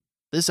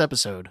This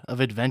episode of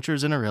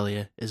Adventures in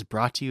Aurelia is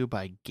brought to you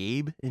by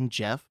Gabe and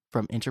Jeff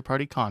from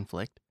Interparty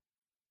Conflict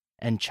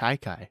and Chai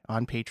Kai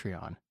on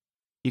Patreon.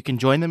 You can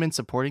join them in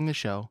supporting the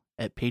show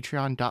at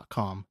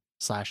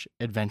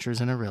patreon.com/Adventures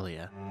in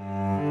Aurelia.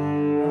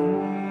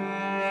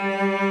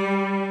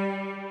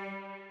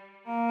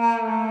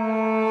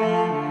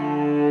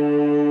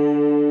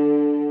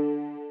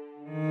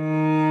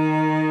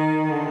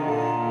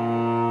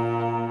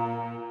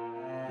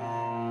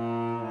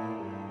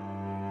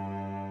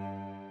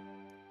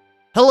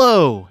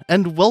 Hello,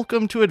 and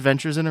welcome to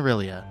Adventures in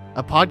Aurelia,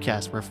 a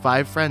podcast where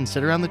five friends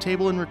sit around the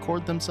table and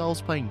record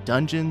themselves playing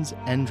Dungeons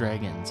and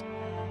Dragons.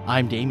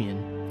 I'm Damien,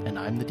 and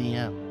I'm the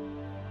DM.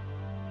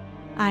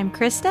 I'm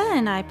Krista,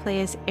 and I play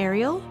as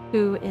Ariel,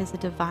 who is a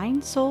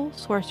divine soul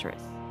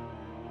sorceress.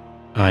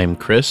 I'm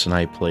Chris, and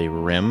I play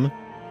Rem,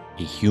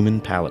 a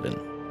human paladin.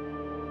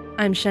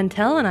 I'm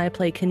Chantel, and I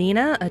play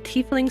Kanina, a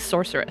tiefling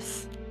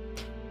sorceress.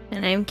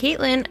 And I'm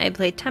Caitlin. I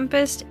play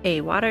Tempest,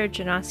 a water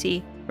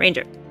genasi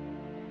ranger.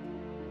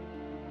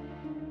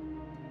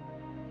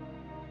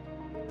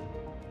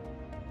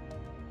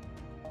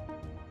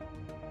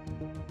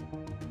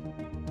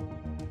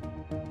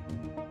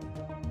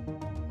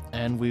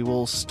 And we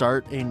will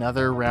start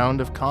another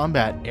round of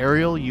combat.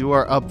 Ariel, you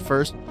are up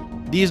first.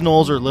 These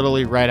gnolls are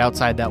literally right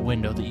outside that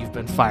window that you've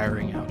been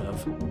firing out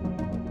of.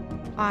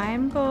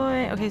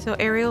 So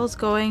Ariel's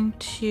going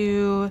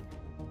to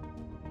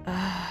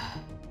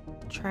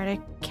try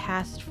to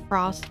cast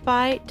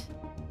Frostbite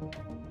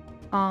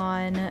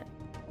on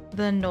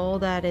the gnoll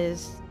that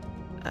is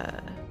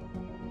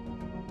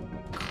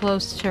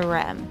close to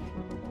Rem.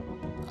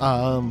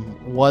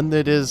 One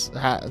that is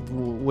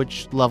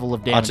which level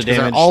of damage? Lots of 'Cause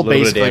they're damage, all little bit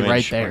of basically damage,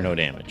 right there. or no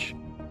damage.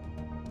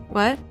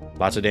 What?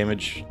 Lots of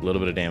damage, a little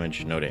bit of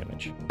damage, no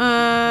damage.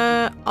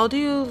 I'll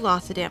do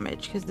lots of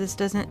damage, because this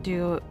doesn't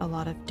do a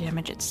lot of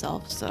damage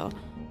itself, so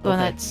the one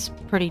Okay. that's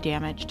pretty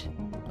damaged.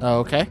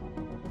 Okay.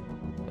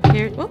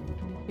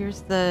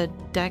 Here's the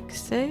deck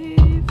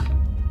save.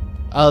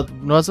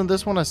 Wasn't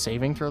this one a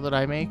saving throw that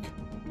I make?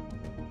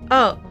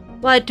 Oh,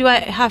 what do I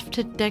have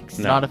to dex?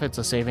 No. Not if it's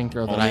a saving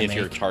throw that Only I if make.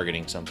 you're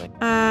targeting something.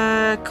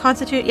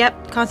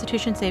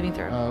 Constitution saving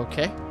throw.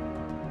 Okay.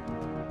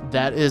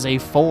 That is a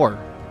 4.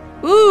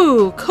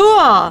 Ooh,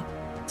 cool.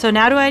 So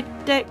now do I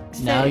dex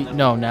save?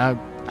 Now.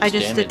 I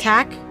just damage.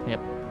 attack? Yep.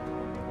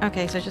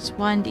 Okay, so just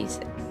 1d6.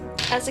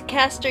 As a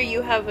caster,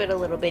 you have it a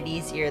little bit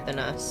easier than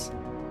us.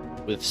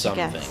 With some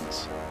Yes.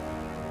 things.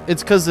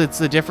 It's because it's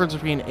the difference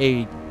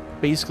between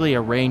basically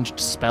a ranged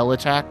spell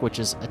attack, which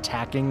is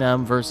attacking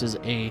them, versus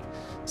a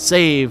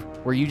save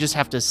where you just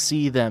have to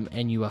see them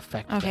and you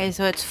affect Okay, them.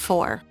 so it's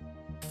 4.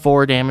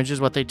 4 damage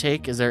is what they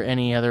take. Is there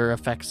any other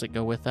effects that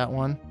go with that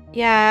one?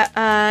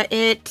 Yeah,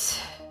 it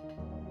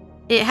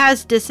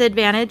has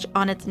disadvantage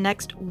on its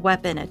next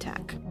weapon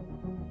attack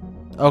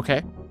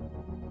Okay.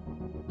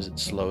 Is it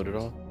slowed at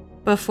all?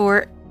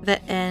 before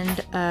the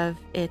end of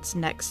its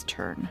next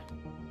turn.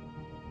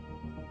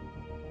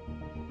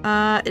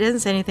 It doesn't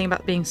say anything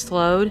about being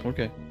slowed.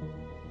 Okay.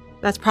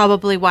 That's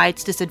probably why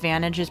it's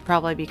disadvantage, is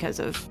probably because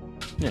of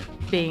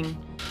being...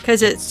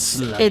 Because it's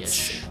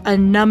Sluggish. a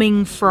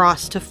numbing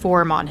frost to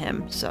form on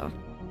him, so...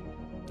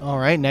 All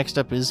right, next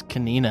up is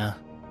Kanina.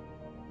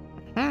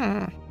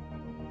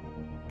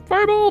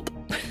 Firebolt!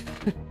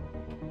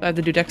 I have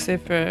to do dex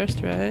save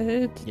first,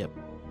 right? Yep.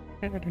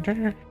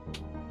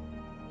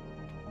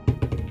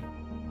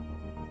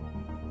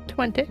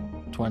 20.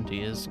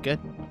 20 is good.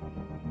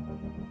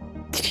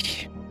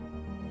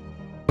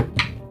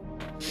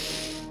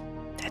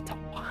 That's a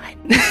 1.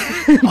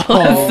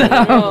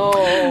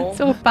 Oh,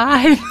 So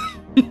 5.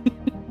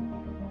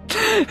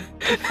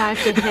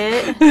 5 to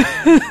hit.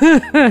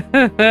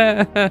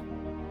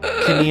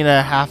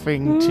 Kanina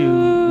having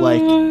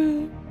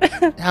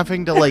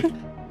to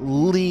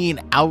lean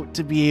out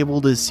to be able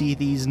to see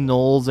these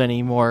gnolls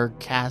anymore,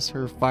 cast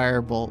her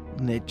firebolt,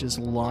 and it just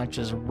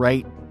launches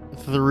right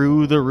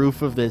through the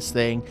roof of this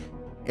thing.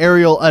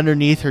 Ariel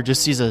underneath her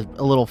just sees a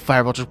little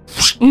firebolt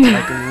just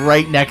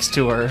right next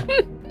to her.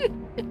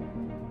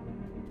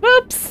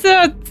 Whoops,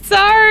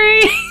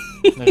 sorry.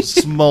 There's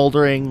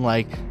smoldering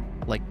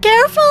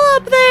Careful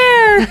up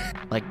there!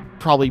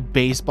 probably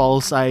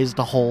baseball-sized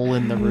hole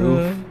in the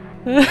roof.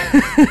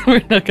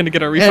 We're not gonna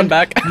get our refund And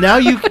back. now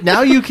you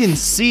can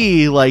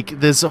see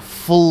this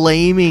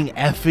flaming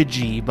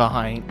effigy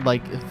behind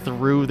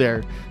through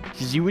there,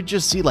 because you would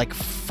just see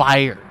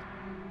fire.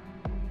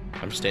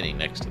 I'm standing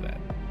next to that.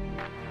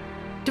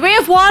 Do we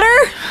have water?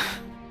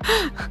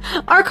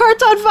 Our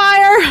cart's on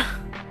fire!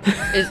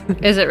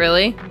 Is it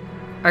really?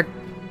 Our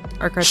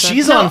cart's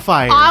She's No, on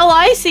fire. All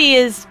I see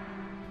is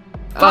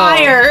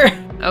fire!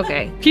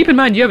 Okay. Keep in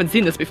mind, you haven't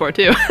seen this before,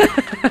 too.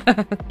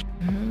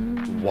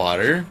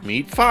 Water,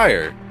 meet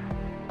fire.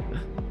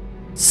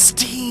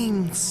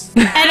 Steams.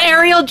 And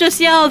Ariel just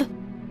yelled,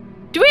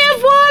 "Do we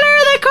have water?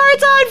 The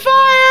cart's on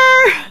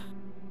fire!"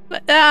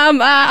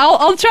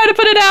 I'll try to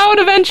put it out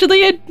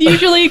eventually. It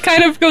usually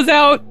kind of goes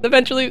out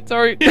eventually.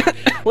 Sorry.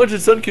 Once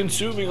it's done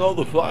consuming all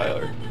the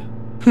fire.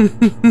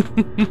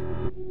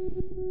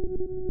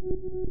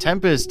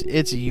 Tempest,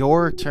 it's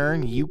your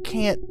turn. You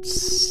can't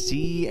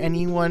see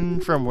anyone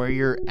from where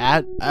you're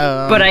at.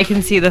 But I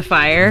can see the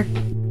fire.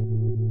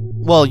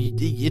 Well,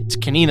 it's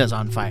Kanina's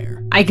on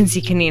fire. I can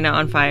see Kanina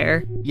on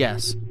fire.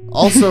 Yes.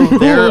 Also,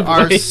 there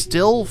are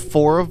still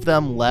 4 of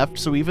them left,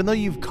 so even though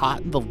you've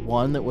caught the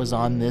one that was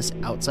on this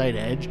outside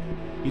edge,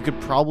 you could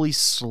probably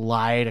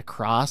slide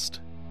across.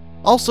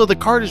 Also, the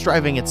cart is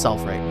driving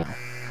itself right now.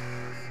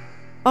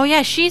 Oh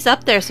yeah, she's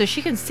up there, so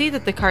she can see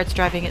that the cart's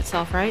driving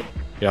itself, right?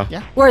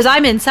 Yeah. Whereas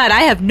I'm inside,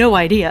 I have no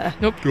idea.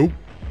 Nope.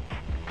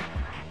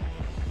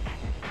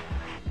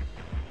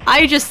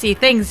 I just see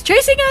things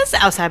chasing us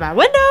outside my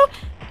window,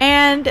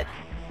 and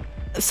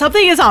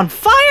something is on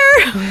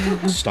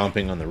fire.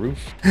 Stomping on the roof.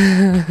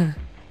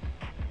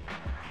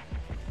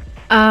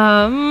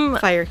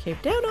 Fire came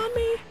down on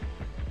me.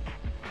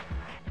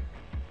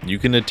 You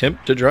can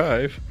attempt to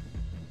drive.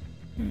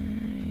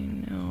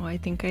 No, I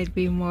think I'd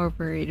be more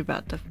worried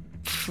about the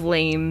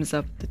flames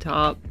up the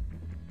top.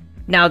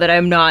 Now that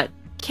I'm not...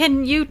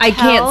 Can you tell? I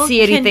can't see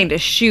anything to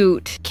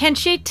shoot. Can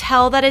she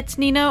tell that it's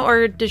Nina,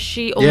 or does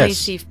she only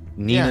see...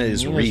 Nina Yeah,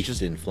 is Nina's wreathed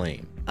just- in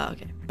flame. Oh,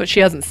 okay. But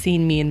she hasn't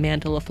seen me in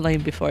Mantle of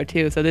Flame before,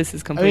 too, so this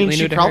is I completely mean,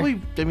 she new to probably,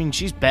 her.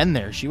 she's been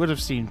there. She would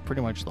have seen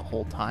pretty much the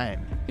whole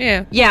time.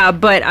 Yeah. Yeah,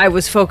 but I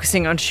was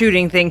focusing on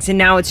shooting things, and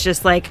now it's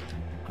just like,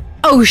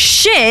 oh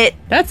shit,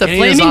 That's a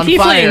Kanina's flaming on key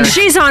fire. flame.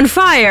 she's on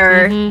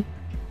fire. Mhm.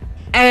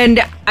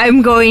 And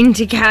I'm going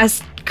to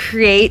cast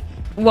Create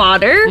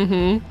Water.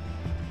 Mhm.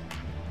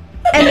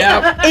 And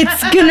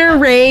it's gonna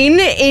rain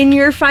in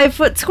your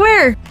 5-foot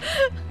square.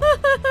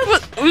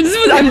 I'm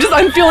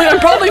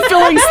probably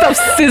feeling stuff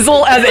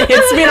sizzle as it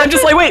hits me, and I'm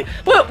just like, wait,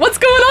 what's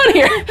going on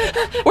here?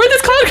 Where'd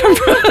this cloud come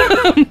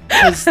from?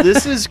 Because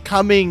this is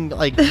coming,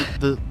 like,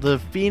 the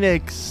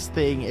Phoenix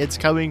thing, it's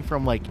coming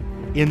from, like,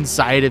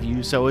 inside of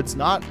you, so it's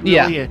not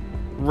really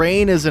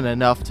rain isn't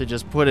enough to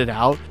just put it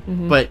out,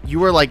 but you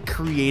were, like,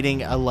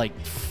 creating a, like,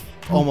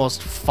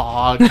 almost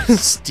fog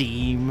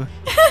steam.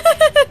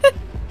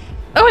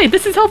 Oh wait,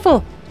 this is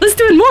helpful. Let's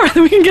do it more,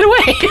 then we can get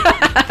away.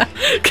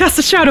 Cast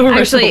a shadow over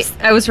Actually,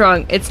 ourselves. I was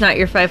wrong. It's not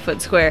your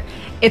 5-foot square.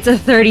 It's a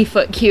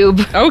 30-foot cube.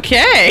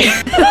 Okay.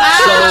 So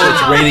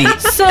it's raining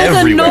So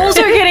everywhere. the gnolls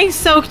are getting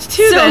soaked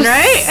too, then,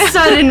 right?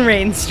 Sudden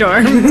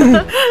rainstorm.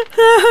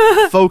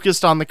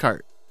 Focused on the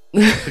cart.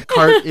 The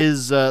cart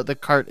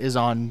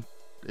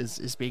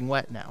is being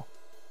wet now.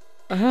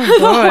 Oh, The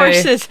boy.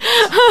 horses.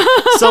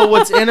 So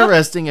what's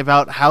interesting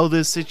about how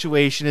this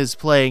situation is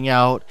playing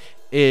out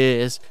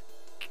is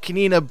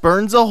Kanina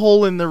burns a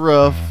hole in the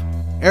roof.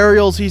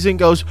 Ariel sees it and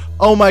goes,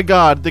 "Oh my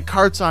god, the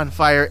cart's on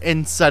fire,"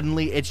 and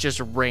suddenly it's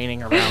just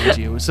raining around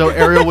you. So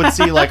Ariel would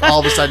see, like, all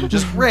of a sudden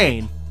just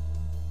rain.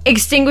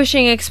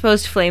 Extinguishing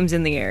exposed flames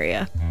in the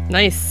area.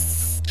 Nice.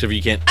 So if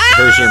you can't,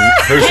 hers are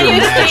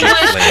magic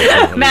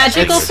flame.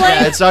 Magical Yeah,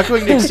 flame. it's not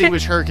going to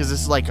extinguish her because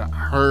this is like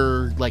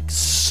her, like,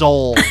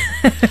 soul.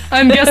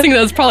 I'm guessing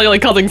that's probably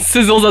like causing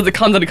sizzles as it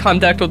comes into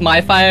contact with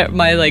my fire,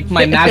 my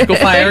magical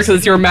fire, because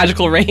it's your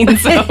magical rain.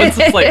 So it's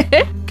just like,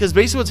 Because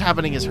basically what's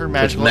happening is her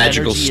magical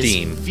magical energy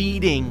steam. is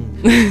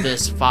feeding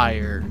this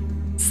fire.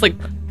 it's like,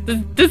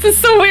 this is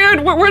so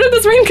weird. Where did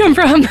this rain come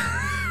from?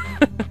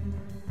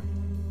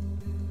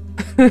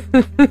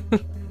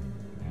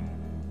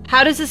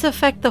 How does this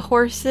affect the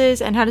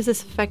horses, and how does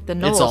this affect the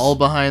gnolls? It's all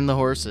behind the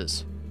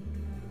horses.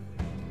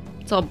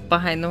 It's all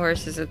behind the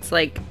horses. It's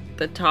like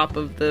the top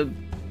of the...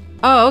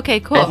 Oh, okay,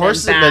 cool. The then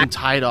horses have back. been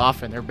tied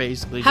off and they're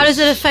basically How just...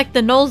 does it affect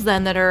the gnolls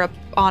then that are up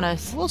on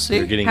us? We'll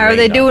They're see. getting How are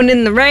they rained on. doing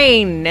in the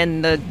rain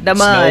and the mud?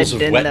 Smells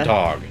of and wet the...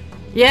 dog.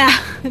 Yeah,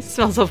 it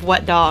smells of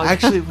wet dog.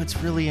 Actually, what's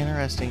really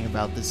interesting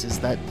about this is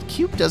that the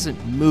cube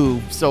doesn't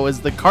move, so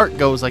as the cart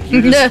goes, like,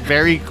 you just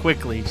very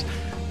quickly,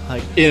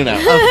 like, In and out.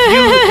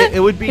 it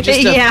would be just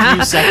a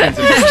few seconds.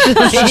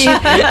 Like,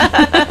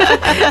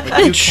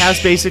 you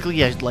cast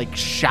basically a, like,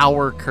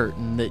 shower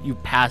curtain that you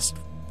passed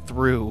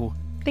through.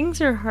 Things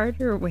are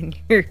harder when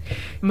you're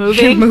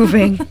Moving? You're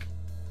moving.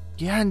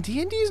 Yeah, and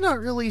D&D is not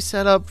really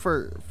set up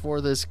for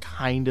this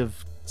kind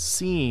of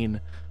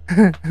scene,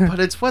 but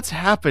it's what's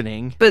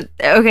happening. But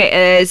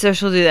okay, so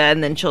she'll do that,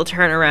 and then she'll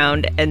turn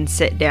around and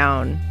sit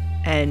down,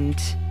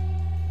 and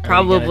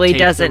probably take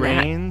the doesn't.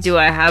 reins? Do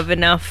I have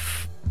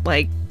enough?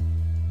 Like,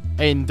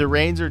 And the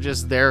reins are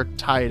just there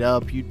tied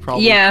up. You'd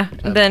probably yeah.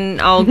 Then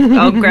I'll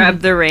grab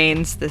the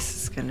reins.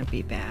 This is gonna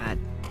be bad.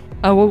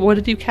 What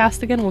did you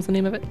cast again? What was the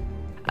name of it?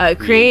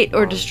 Create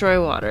or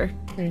destroy water.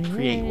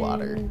 create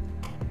water.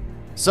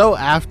 So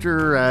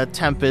after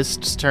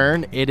Tempest's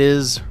turn, it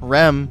is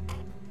Rem.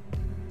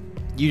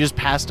 You just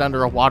passed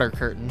under a water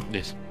curtain.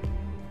 Yes.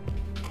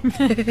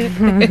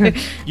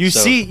 You So-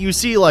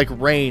 see like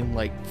rain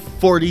like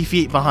 40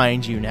 feet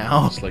behind you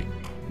now. It's like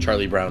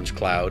Charlie Brown's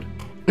cloud.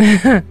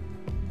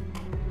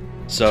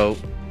 So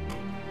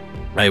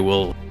I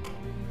will.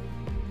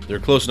 They're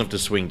close enough to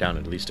swing down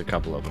at least a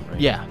couple of them, right?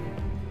 Yeah,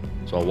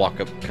 So I'll walk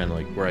up kind of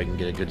like where I can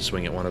get a good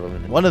swing at one of them,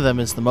 and one of them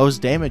is the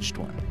most damaged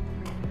one.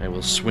 I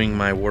will swing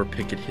my war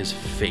pick at his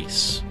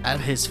face.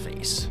 At his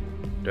face.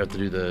 Do I have to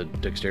do the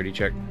dexterity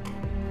check?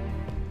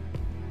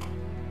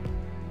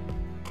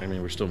 I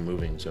mean, we're still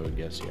moving, so I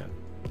guess, yeah.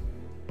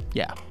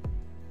 Yeah.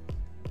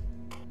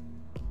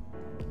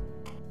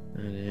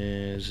 It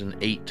is an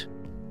 8.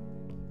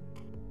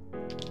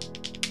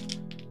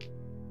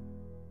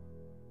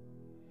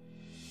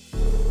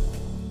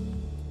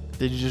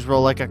 Did you just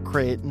roll like a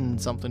crit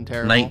and something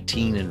terrible?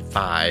 19 and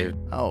 5.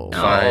 Oh.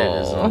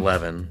 5 is an Oh.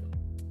 11.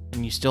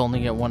 And you still only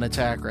get one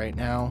attack right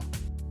now.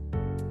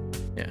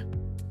 Yeah.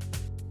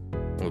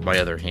 Well, my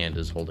other hand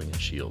is holding a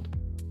shield.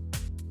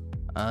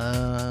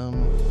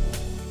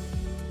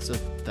 So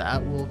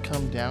that will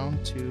come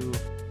down to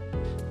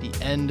the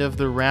end of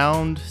the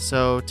round.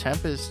 So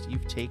Tempest,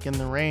 you've taken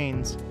the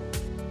reins.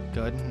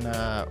 Go ahead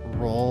and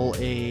roll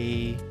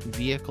a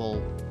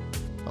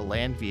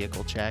land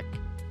vehicle check.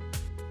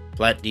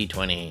 Flat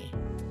D20.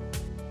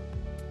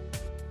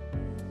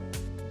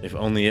 If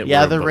only it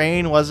Yeah, were. the but-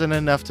 rain wasn't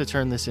enough to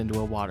turn this into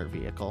a water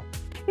vehicle.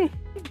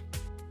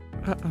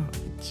 Uh-oh.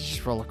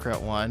 Just roll a crit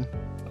 1.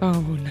 Oh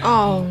no.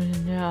 Oh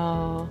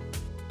no.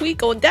 We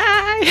gon'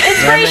 die.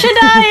 Inspiration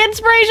die!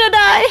 Inspiration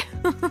die!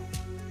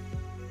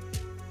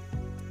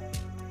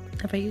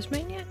 Have I used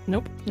mine yet?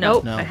 Nope.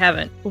 Nope, No. I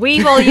haven't.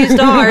 We've all used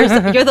ours.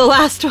 You're the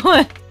last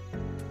one.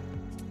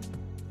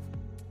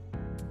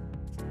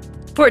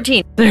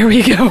 14. There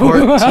we go.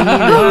 14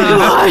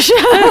 Gosh.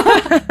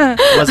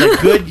 was a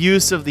good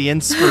use of the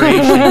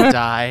inspiration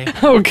die.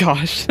 Oh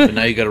gosh. But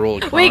now you gotta roll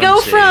a con We go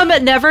save.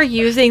 from never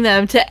using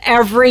them to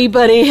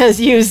everybody has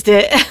used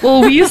it.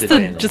 Well, we used to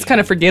Disadvantage. just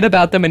kind of forget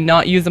about them and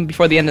not use them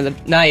before the end of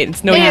the night.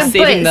 It's no use but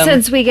saving them.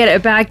 since we get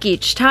it back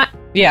each time,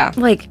 Yeah.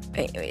 like,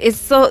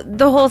 it's the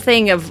whole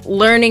thing of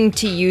learning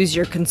to use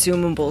your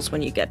consumables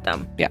when you get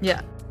them.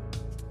 Yeah.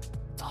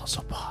 It's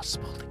also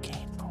possible to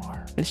gain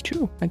more. It's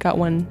true. I got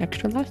one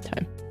extra last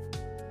time.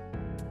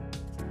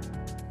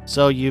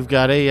 So you've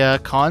got a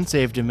con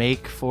save to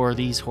make for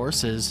these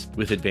horses.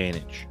 With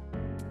advantage.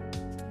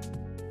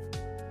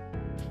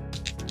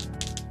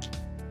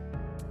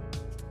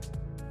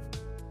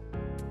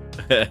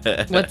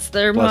 What's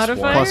their Plus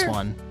modifier? Plus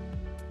 1.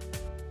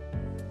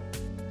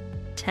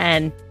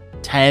 10.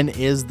 10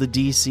 is the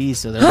DC,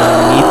 so they're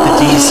going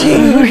to meet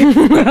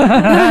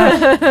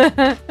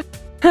the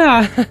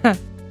DC.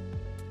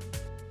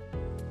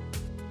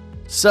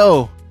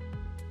 So,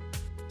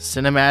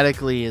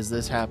 cinematically, as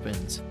this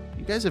happens,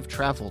 you guys have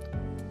traveled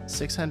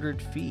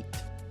 600 feet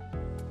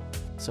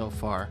so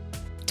far.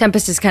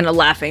 Tempest is kind of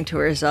laughing to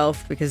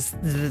herself because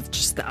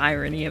just the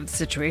irony of the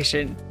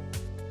situation.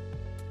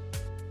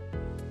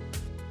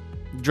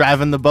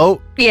 Driving the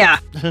boat, Yeah.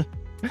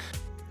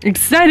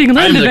 Exciting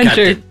land I'm the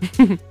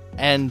adventure.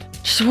 and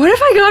Just what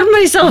have I gotten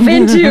myself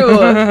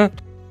into?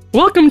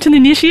 Welcome to the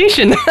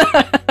initiation.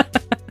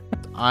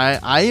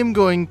 I am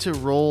going to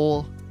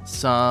roll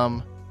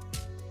some.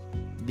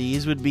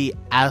 These would be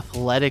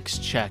athletics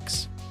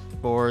checks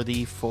for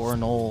the 4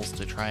 gnolls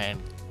to try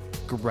and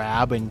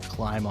grab and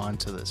climb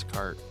onto this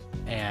cart.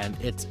 And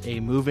it's a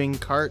moving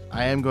cart.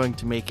 I am going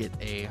to make it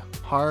a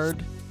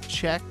hard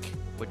check,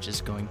 which is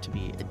going to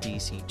be a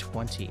DC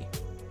 20.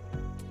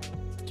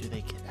 Do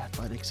they get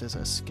athletics as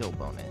a skill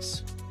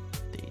bonus?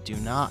 They do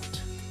not.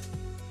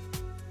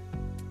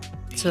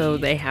 So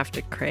they have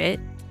to crit?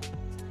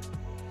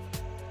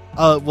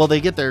 Well, they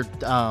get their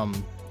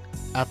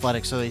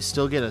athletics, so they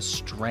still get a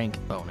strength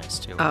bonus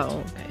to it.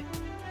 Oh, okay.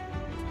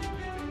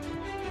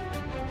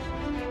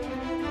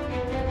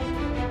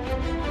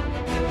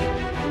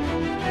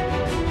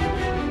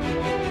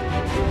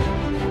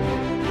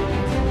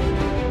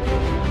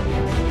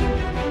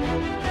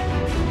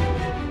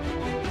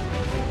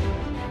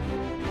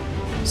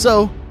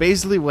 So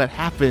basically what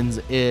happens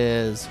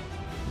is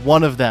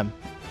one of them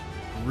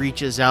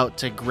reaches out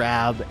to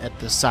grab at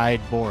the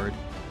sideboard.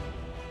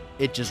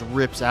 It just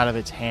rips out of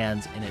its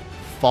hands and it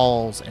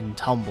falls and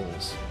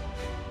tumbles.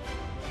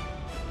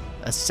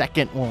 A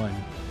second one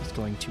is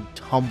going to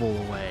tumble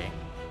away.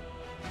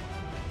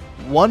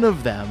 One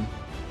of them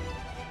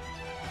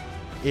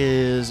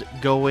is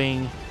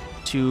going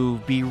to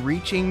be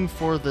reaching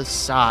for the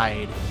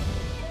side,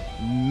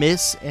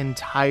 miss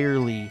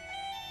entirely,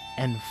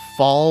 and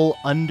fall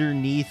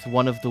underneath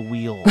one of the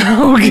wheels.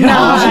 Oh god.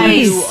 All of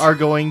you Nice. are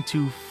going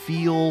to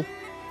feel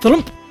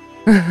Thump.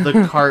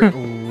 the cart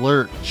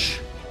lurch.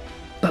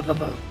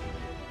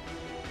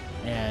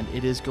 And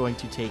it is going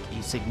to take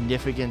a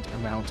significant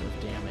amount of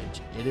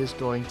damage. It is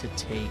going to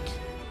take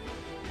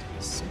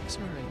 6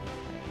 or 8.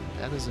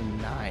 That is a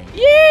 9.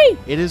 Yay!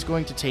 It is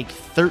going to take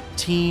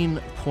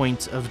 13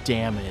 points of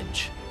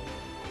damage.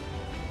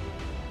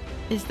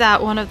 Is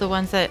that one of the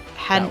ones that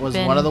hadn't That was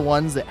been... one of the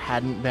ones that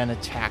hadn't been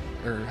attacked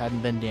or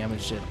hadn't been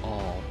damaged at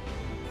all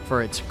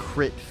for its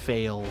crit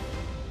fail.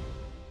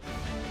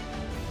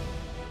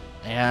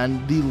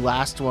 And the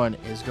last one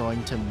is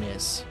going to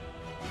miss.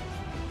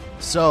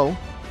 So,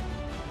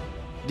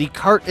 the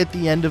cart at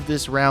the end of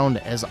this round,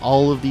 as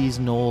all of these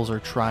gnolls are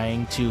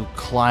trying to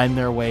climb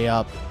their way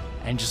up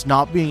and just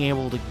not being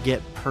able to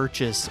get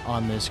purchase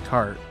on this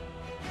cart.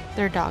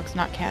 They're dogs,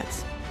 not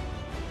cats.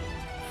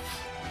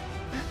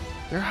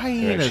 They're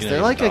hyenas. actually They're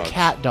not like even a dogs.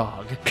 cat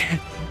dog.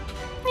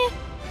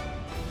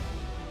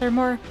 They're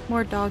more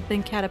dog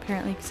than cat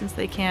apparently, since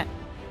they can't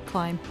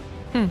climb.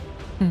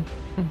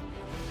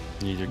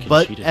 Neither can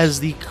But cheetahs. as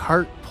the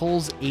cart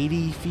pulls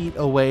 80 feet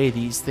away,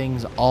 these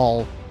things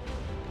all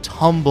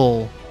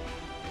tumble,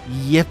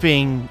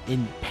 yipping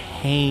in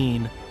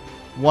pain.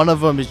 One of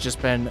them has just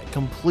been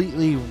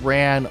completely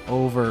ran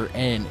over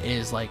and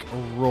is like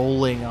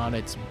rolling on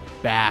its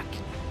back,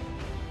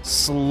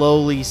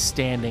 slowly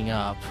standing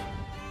up.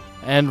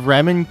 And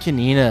Rem and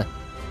Kanina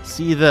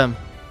see them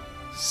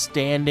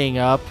standing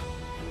up.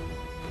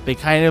 They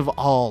kind of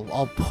all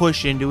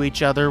push into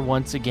each other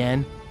once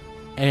again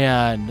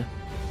and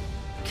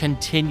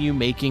continue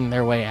making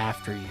their way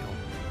after you.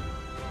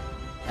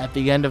 At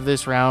the end of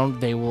this round,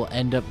 they will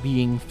end up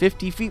being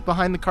 50 feet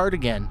behind the cart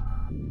again.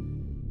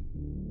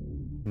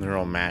 And they're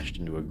all mashed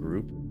into a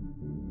group.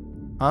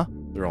 Huh?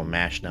 They're all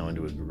mashed now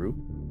into a group.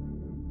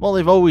 Well,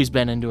 they've always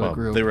been into Well, a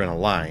group. they were in a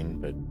line,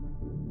 but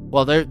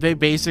Well, they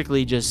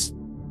basically just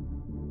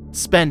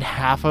spend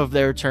half of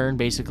their turn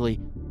basically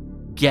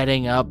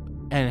getting up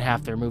and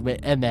half their movement,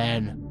 and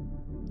then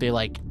they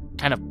like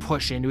kind of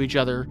push into each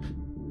other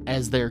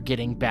as they're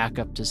getting back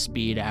up to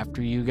speed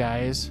after you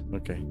guys.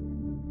 okay.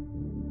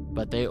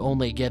 But they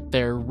only get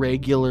their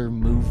regular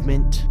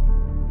movement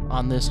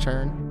on this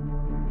turn.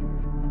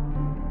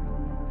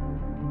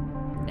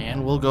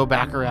 And we'll go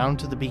back around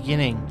to the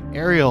beginning.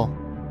 Ariel,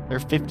 they're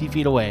 50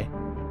 feet away.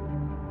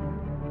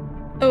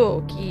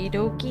 Okie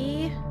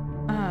dokie.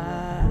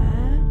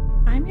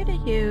 I'm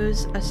gonna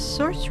use a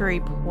sorcery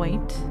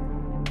point.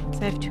 So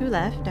I have 2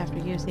 left after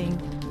using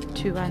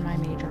 2 on my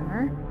mage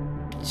armor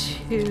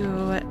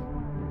to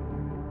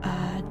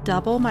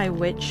double my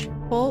witch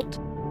bolt.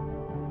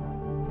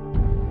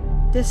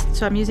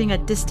 So I'm using a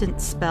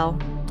distance spell.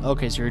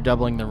 Okay, so you're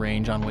doubling the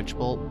range on Witch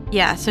Bolt.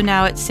 Yeah, so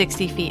now it's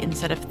 60 feet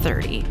instead of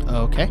 30.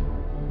 Okay.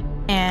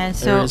 And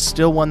There so is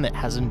still one that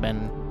hasn't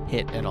been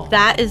hit at all.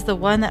 that is the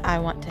one that I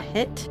want to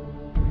hit.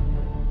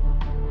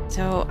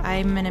 So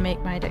I'm gonna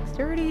make my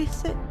dexterity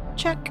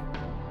check.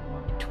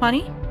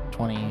 20.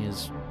 20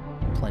 is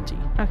plenty.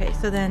 Okay,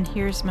 so then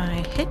here's my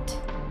hit.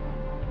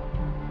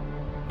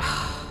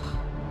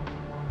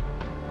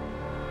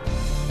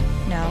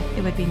 No,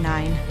 it would be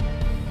 9.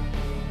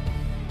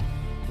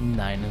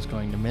 9 is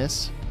going to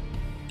miss.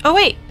 Oh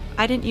wait,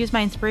 I didn't use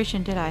my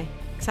inspiration, did I?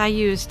 Because I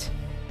used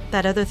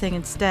that other thing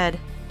instead.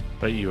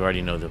 But you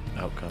already know the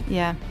outcome.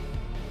 Yeah.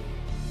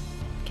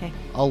 Okay.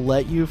 I'll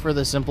let you for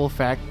the simple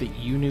fact that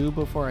you knew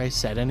before I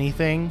said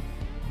anything.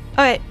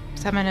 Okay,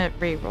 so I'm gonna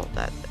re-roll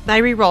that. I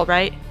re-rolled,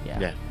 right?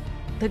 Yeah.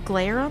 The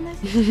glare on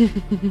this?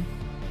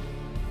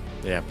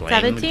 Yeah, blame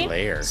 17? the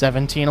glare.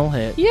 17 will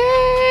hit.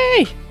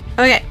 Yay!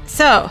 Okay,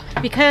 so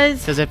because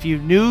Because if you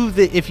knew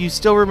that, if you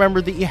still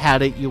remembered that you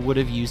had it, you would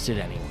have used it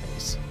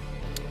anyways.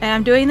 and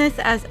I'm doing this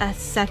as a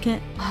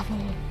second level.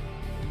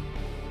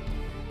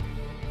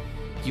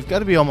 You've got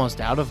to be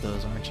almost out of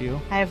those, aren't you?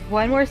 I have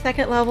 1 more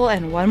second level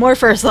and 1 more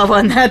first level,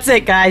 and that's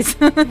it, guys.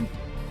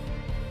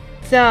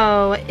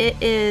 So it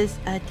is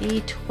a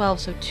D12,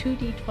 so 2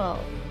 D12.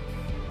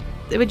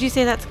 Would you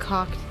say that's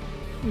cocked?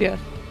 Yeah.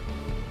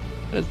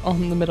 It's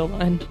on the middle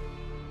line.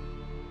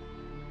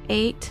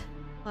 8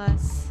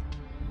 plus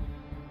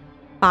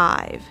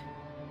 5.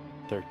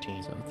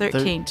 13. So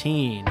 13.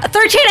 13.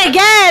 13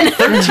 again!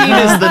 13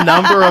 is the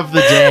number of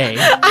the day.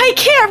 I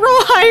can't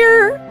roll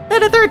higher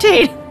than a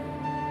 13.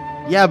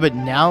 Yeah, but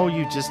now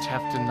you just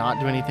have to not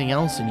do anything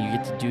else and you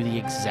get to do the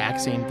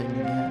exact same thing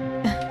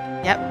again.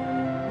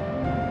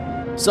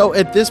 Yep. So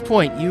at this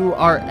point, you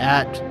are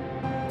at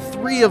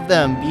 3 of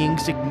them being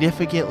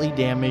significantly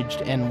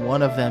damaged and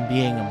 1 of them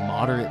being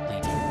moderately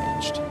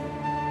damaged.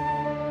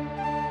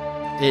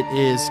 It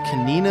is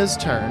Kanina's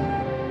turn,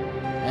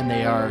 and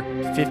they are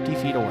 50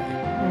 feet away.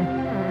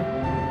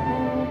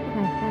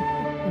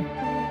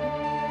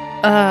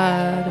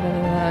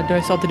 Do I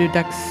still have to do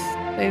dex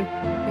save?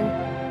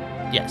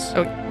 Yes.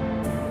 Okay.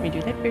 Let me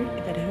do that first.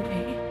 Is that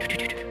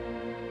okay?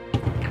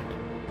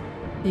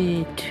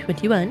 The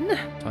 21.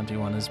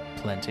 21 is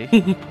plenty.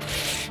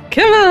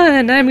 Come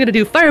on! I'm gonna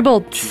do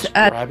firebolt She's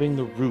at grabbing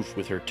the roof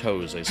with her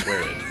toes, I swear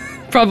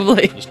it.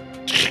 probably.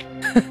 Just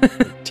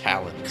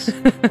talons.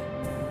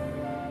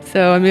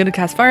 So I'm gonna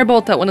cast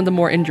firebolt at one of the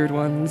more injured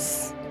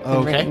ones. in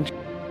Okay. range.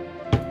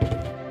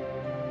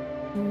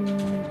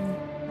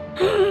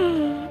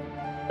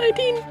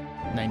 19.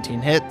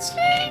 19 hits.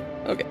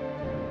 Okay.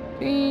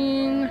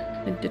 19.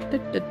 Where did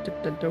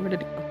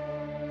it go?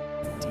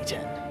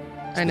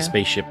 D10. I know. The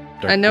spaceship.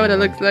 I know what it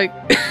looks like.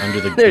 Under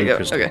the There you blue go.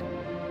 crystal. Okay.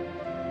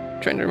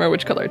 Trying to remember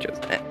which color I chose.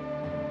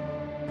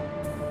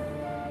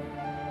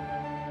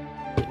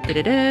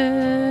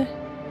 Da-da-da.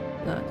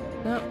 Not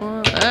that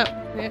one. Ah,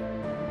 yeah.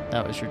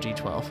 That was your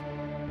D12.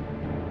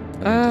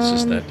 It's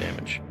just that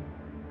damage.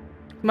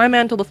 My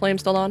mantle the flame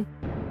still on?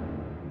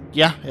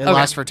 Yeah, it Okay.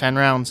 lasts for 10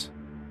 rounds.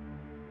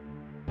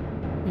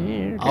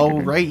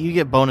 Oh, right, you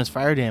get bonus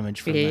fire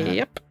damage from that.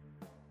 Yep.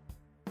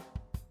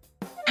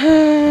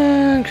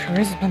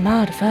 Charisma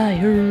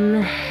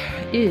modifier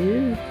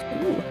is...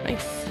 Ooh,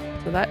 nice.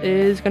 So that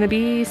is going to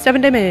be 7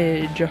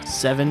 damage.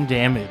 7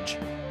 damage.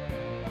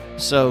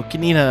 So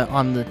Kanina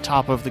on the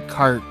top of the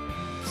cart,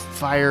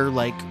 fire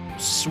like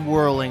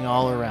swirling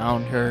all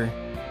around her.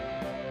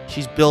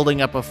 She's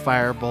building up a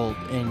firebolt,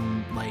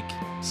 and like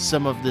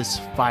some of this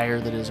fire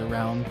that is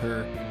around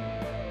her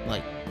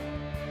like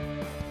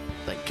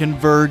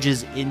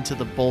converges into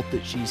the bolt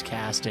that she's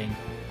casting.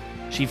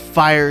 She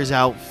fires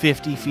out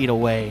 50 feet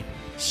away,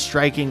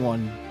 striking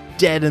one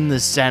dead in the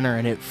center,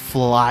 and it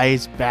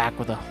flies back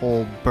with a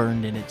hole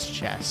burned in its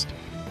chest.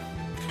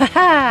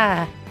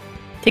 Haha!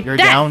 Take You're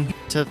that! down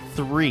to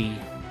 3.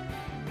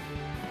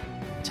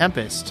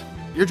 Tempest,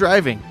 you're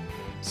driving.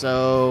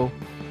 So,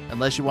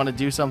 unless you want to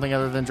do something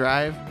other than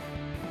drive,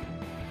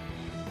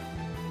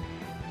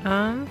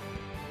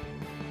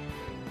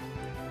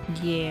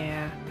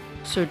 Yeah.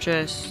 So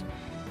just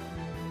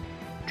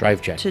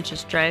Drive check. to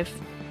just drive.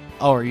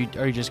 oh, are you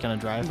just gonna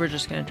drive? We're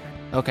just gonna drive.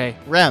 Okay,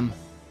 Rem,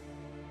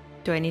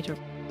 Do I need to?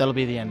 that'll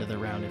be the end of the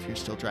round if you're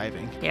still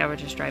driving. Yeah, we're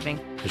just driving.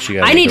 But she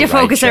gotta I make need a to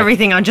ride focus check.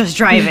 everything on just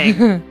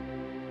driving.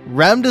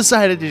 Rem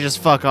decided to just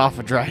fuck off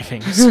of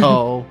driving,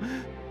 so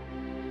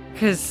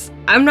Because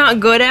I'm not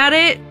good at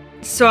it,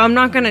 so I'm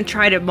not gonna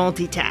try to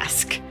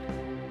multitask.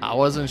 I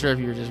wasn't sure if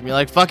you were just gonna be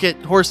like, fuck it,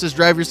 horses,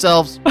 drive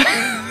yourselves.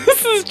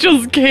 This is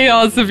just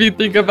chaos if you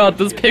think about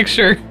this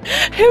picture.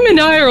 Him and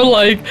I are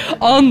like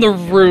on the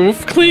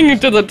roof, clinging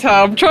to the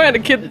top, trying to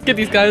get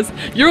these guys.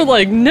 You're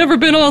like never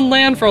been on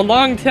land for a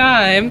long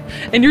time,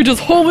 and you're just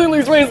holding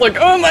these reins like,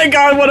 oh my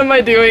god, what am I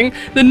doing?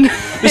 Then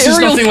This is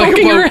Ariel's nothing like a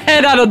poking her boat.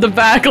 head out of the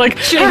back, like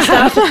shooting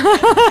stuff.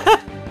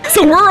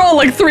 So we're all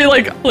like three,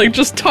 like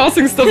just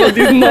tossing stuff at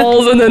these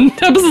knolls, and then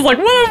Tempest is like,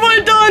 what have I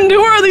done?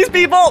 Who are these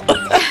people?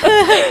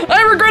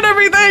 I regret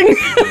everything.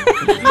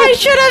 I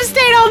should have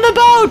stayed on the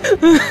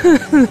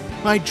boat!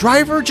 My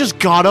driver just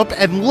got up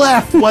and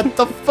left. What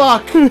the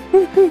fuck?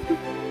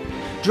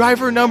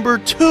 Driver number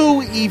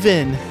 2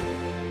 even.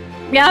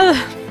 Yeah.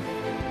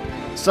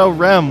 So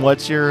Rem,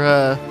 what's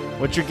your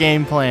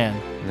game plan?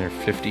 And they're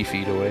 50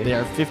 feet away. They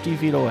are 50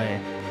 feet away.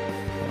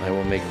 I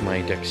will make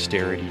my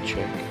dexterity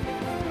check.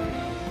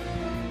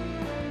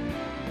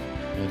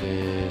 It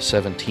is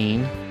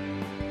 17. And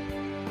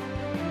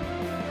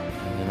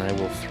then I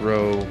will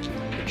throw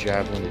the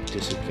javelin at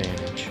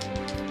disadvantage.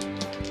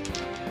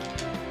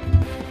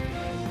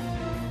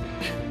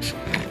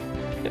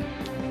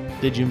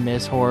 Did you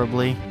miss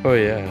horribly? Oh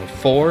yeah,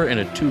 4 and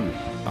a 2,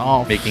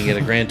 Oh, making it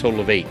a grand total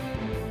of 8.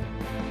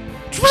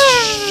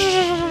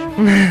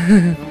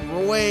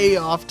 way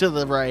off to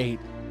the right.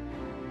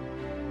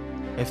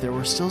 If there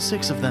were still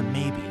 6 of them,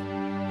 maybe.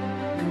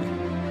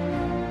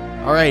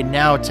 All right,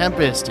 now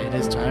Tempest, it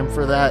is time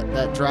for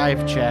that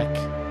drive check,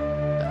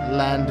 that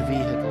land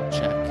vehicle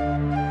check.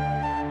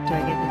 Do I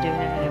get to do it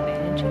at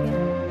advantage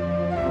again?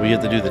 Well, you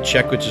have to do the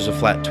check, which is a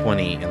flat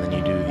 20, and then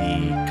you do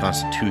the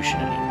constitution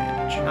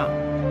at advantage. Oh.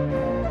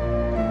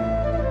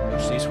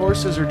 These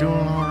horses are doing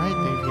all right.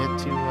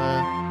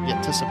 They've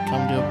yet to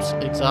succumb to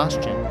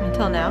exhaustion.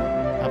 Until now.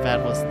 How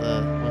bad was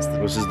the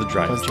This is the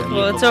drive was check. the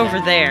Well, vehicle it's over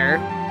check? there.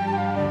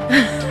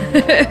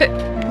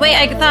 Wait,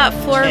 I thought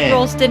floor 10.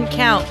 rolls didn't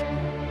count.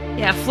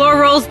 Yeah, floor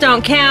rolls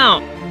don't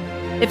count.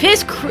 If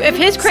his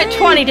crit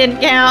 20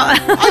 didn't count.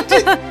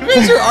 You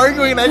guys are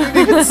arguing and I didn't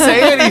even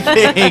say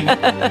anything.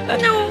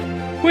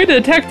 Way to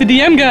attack the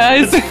DM,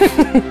 guys.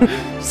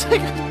 It's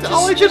like,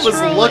 all I did was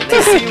look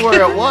to see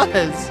where it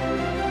was.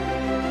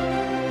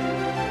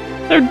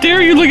 How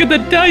dare you look at the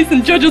dice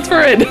and judge us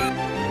for it? Read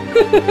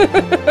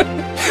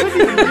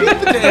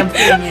the damn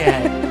thing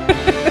yet.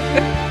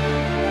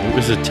 It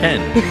was a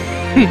 10.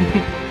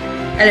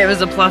 And it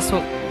was a plus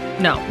one.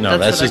 No, No,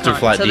 that's what just I a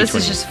call it. flat So this D20.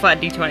 is just flat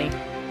D20.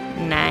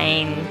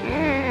 9.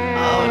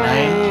 Oh,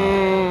 9.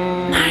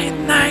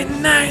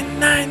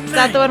 Is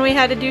that the one we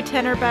had to do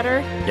 10 or better?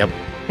 Yep.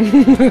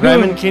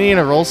 Rem and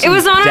Kenina roll It some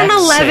was on an dex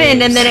 11,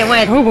 saves. and then it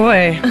went. Oh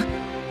boy.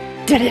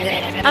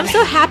 I'm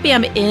so happy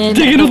I'm in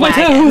Digging the with my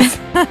wagon. toes.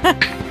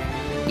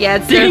 Yeah,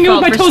 it's Digging their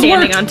in fault with for my toes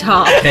standing work. on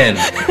top. 10.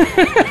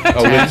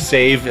 Oh, with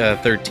save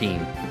 13.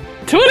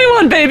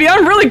 21, baby.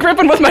 I'm really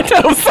gripping with my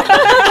toes.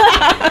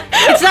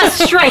 It's not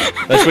straight.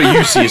 That's what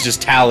you see is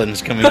just talons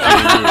coming through.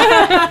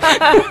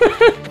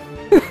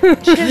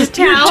 Just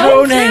towel.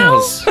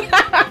 Toenails.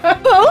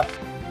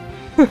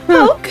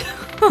 Poke.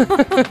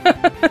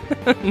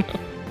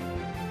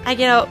 I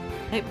get out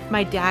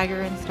my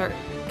dagger and start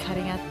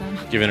cutting at them.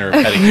 Giving her a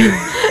pedicure.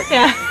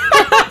 Yeah.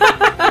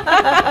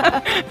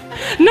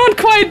 Not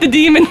quite the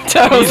demon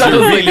toes. These are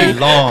really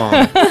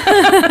long.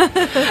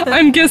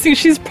 I'm guessing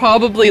she's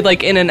probably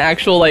like in an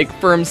actual like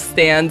firm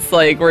stance,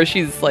 like where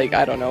she's like,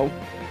 I don't know,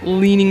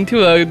 leaning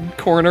to a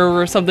corner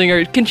or something.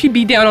 Or can she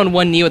be down on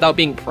one knee without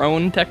being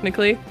prone,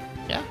 technically?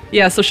 Yeah.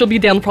 Yeah, so she'll be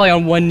down probably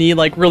on one knee,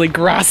 like really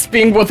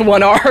grasping with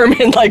one arm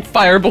and like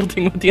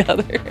firebolting with the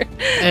other.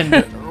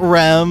 And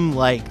Rem,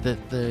 like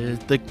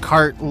the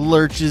cart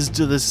lurches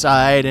to the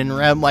side, and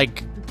Rem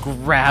like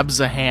grabs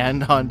a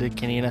hand onto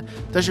Kenina.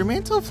 Does your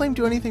mantle of flame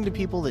do anything to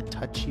people that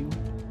touch you?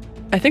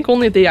 I think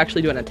only if they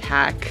actually do an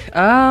attack.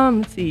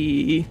 Let's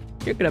see.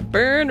 You're gonna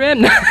burn,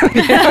 Ren.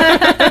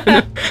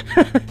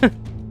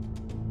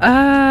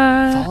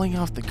 Falling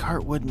off the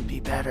cart wouldn't be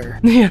better.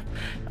 Yeah.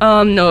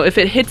 No, if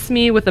it hits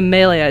me with a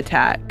melee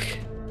attack.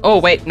 Oh,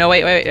 wait. No,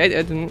 wait.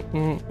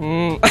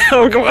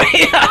 Oh, go away.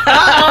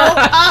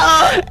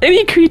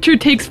 Any creature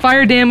takes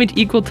fire damage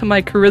equal to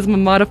my charisma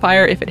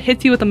modifier if it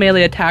hits you with a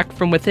melee attack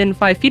from within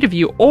 5 feet of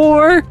you,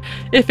 or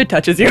if it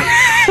touches you.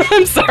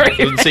 I'm sorry.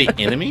 Didn't say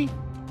enemy?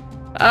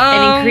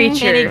 Any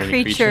creature. Any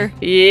creature.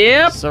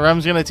 Yep. So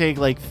Rem's gonna take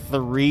like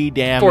 3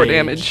 damage. 4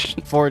 damage.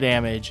 4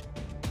 damage.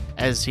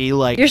 As he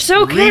like You're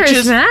so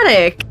reaches,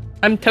 charismatic.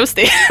 I'm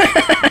toasty.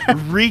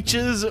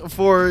 reaches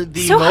for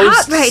the So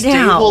most hot right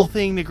stable now.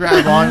 thing to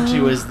grab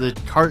onto as the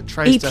cart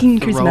tries to 18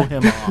 throw charisma.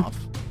 him off.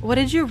 What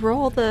did you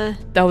roll the?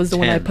 That was the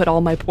one I 10. put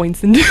all my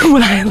points into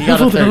when I He got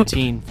a leveled up.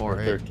 13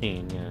 for it.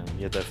 13, yeah.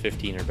 You had that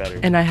 15 or better.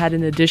 And I had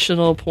an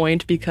additional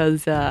point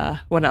because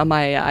when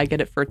I get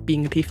it for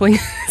being a tiefling.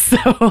 So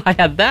I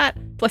had that.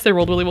 Plus I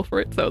rolled really well for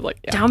it. So I was like,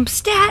 yeah. Dump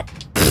stat.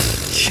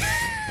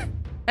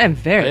 I'm I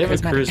very have a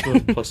charismatic. charisma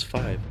of plus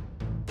 5.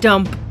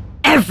 Dump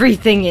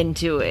everything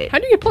into it. How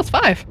do you get plus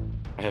 5?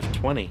 I have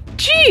 20.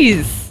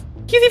 Jeez!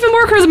 He's even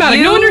more charismatic.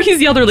 You No wonder he's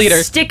the other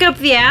leader. Stick up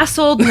the ass,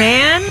 old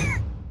man.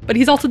 But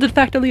he's also the de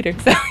facto leader.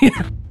 So, you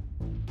know.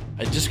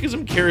 Just because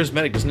I'm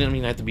charismatic doesn't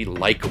mean I have to be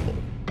likable.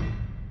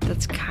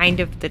 That's kind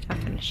of the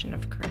definition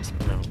of charisma.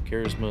 No,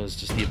 charisma is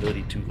just the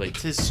ability to, like,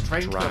 It's his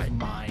strength drive. of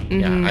mind.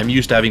 Yeah, Mhm. I'm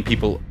used to having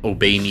people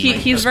obey me.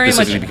 He's very much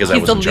specifically because I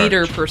he's was the in charge.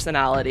 leader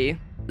personality.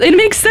 It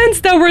makes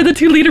sense that we're the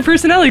 2 leader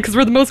personality because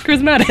we're the most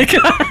charismatic.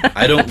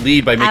 I don't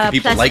lead by making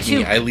people plus like me.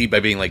 2. I lead by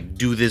being like,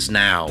 do this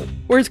now.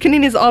 Whereas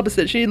Kanina is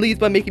opposite. She leads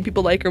by making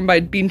people like her and by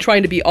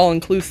trying to be all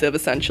inclusive,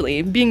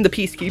 essentially, being the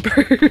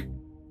peacekeeper.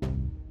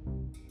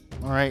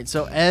 All right,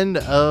 so end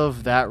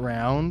of that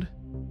round.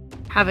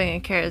 Having a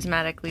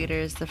charismatic leader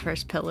is the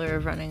first pillar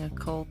of running a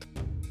cult.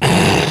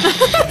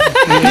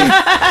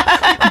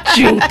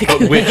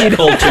 But which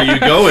cult are you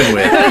going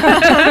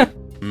with?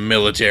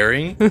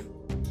 Military?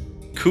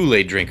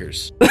 Kool-Aid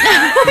drinkers.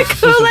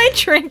 Kool-Aid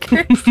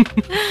drinkers.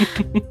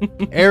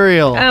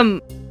 Ariel.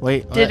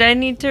 Wait. Did I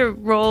need to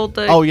roll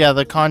the Oh yeah,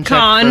 the con check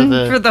con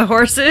for the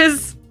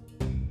horses?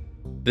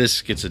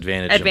 This gets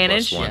advantage.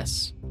 Advantage? Of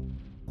plus 1. yes,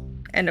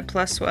 And a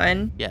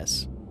 +1.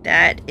 yes.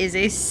 That is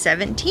a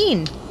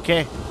 17.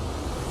 Okay.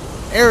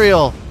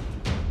 Ariel.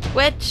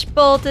 Witch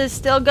bolt is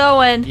still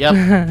going.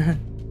 Yep.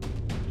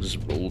 Just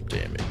roll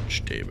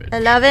damage.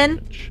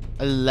 11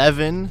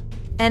 11.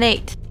 and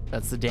 8.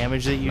 That's the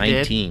damage that you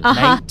 19. did.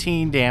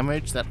 19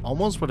 damage. That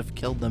almost would have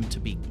killed them to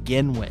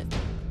begin with.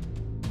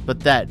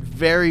 But that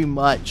very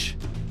much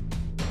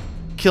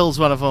kills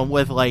one of them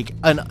with like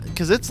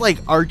because it's like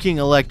arcing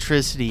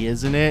electricity,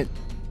 isn't it?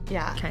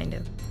 Yeah. Kind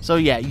of. So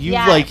yeah, you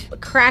yeah,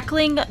 like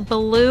crackling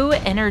blue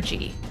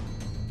energy.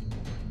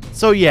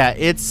 so yeah,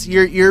 it's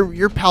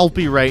you're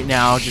palpy right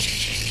now,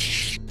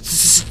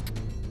 just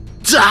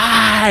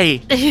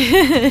die.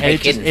 And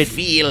it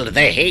feel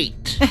the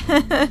hate.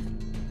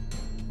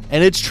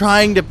 and it's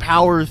trying to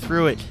power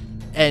through it,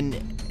 and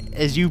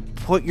as you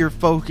put your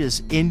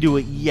focus into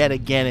it yet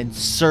again and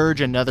surge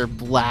another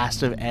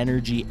blast of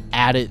energy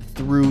at it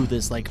through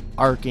this like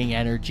arcing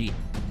energy,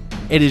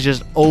 it is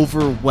just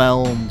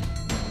overwhelmed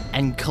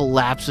and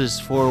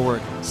collapses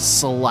forward,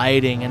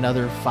 sliding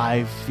another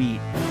 5 feet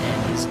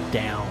and is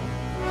down.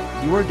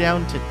 You are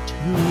down to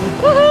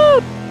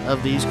 2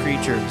 of these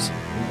creatures.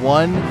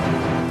 One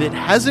that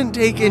hasn't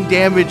taken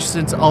damage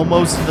since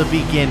almost the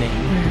beginning,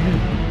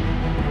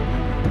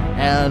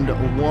 and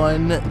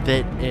one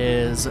that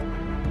is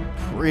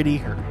pretty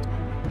hurt.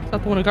 Is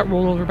that the one who got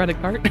rolled over by the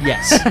cart?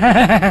 Yes.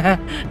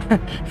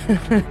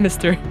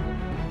 Mister.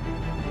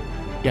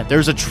 Yeah,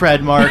 there's a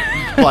tread mark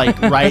like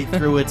right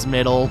through its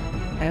middle.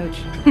 Ouch.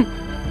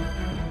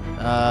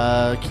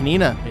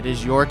 Kanina, it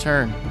is your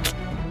turn.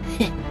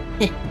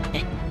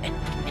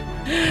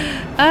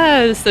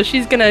 So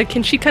she's gonna.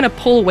 Can she kind of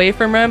pull away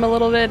from Rem a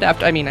little bit?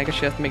 After, I mean, I guess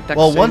she has to make dex.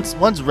 Well, save.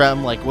 once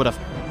Rem like would have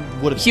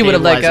He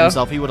would've let stabilized go.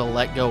 himself, he would have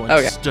let go and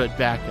Okay. stood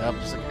back up.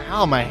 Just like,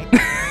 how am I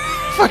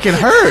fucking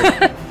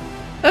hurt?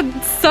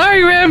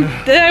 Sorry, Rem.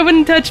 I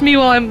wouldn't touch me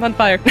while I'm on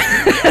fire.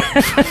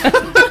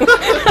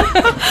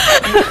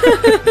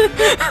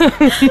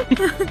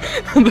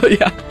 But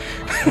yeah,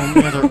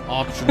 Only other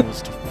option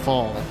was to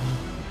fall.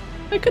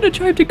 I could have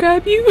tried to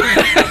grab you.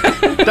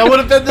 That would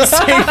have been the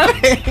same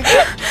thing.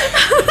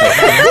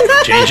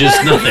 Changes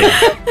nothing.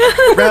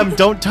 Rem,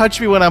 don't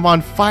touch me when I'm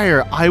on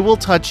fire. I will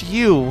touch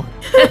you.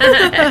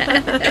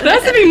 It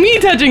has to be me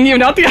touching you,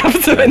 not the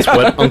opposite. That's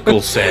what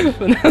Uncle said.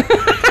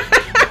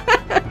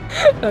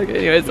 Okay,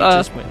 anyways, It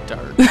just went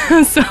dark.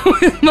 so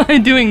am I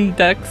doing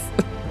dex?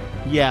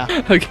 Yeah,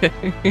 Okay.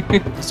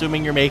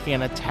 assuming you're making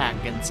an attack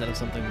instead of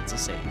something that's a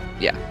save.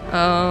 Yeah.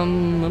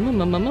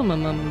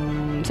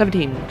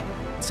 17.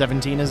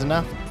 17 is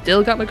enough.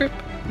 Still got my grip.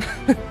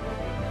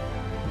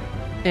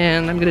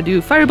 And I'm gonna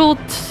do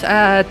firebolt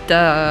at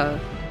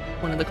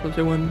one of the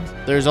closer ones.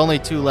 There's only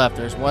 2 left.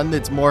 There's one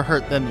that's more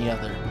hurt than the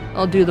other.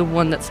 I'll do the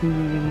one that's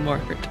more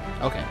hurt.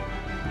 Okay.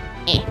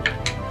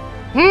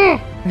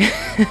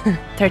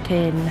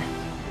 13.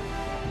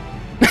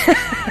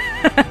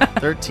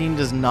 13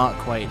 does not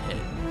quite hit.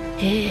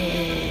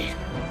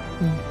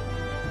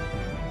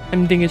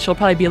 I'm thinking she'll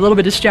probably be a little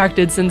bit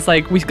distracted since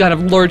like we kind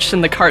of lurched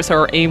in the cart, so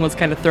her aim was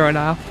kind of thrown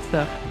off.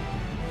 So,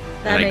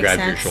 That and I makes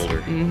grabbed sense.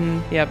 your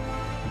shoulder. yep.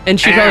 And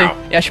she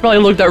probably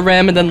looked at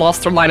Rem and then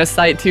lost her line of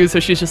sight too. So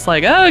she's just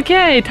like,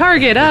 okay,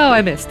 target. Oh,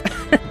 I missed.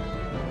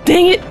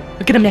 Dang it!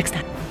 Look at him next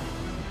time.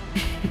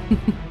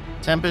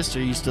 Tempest,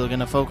 are you still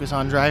gonna focus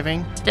on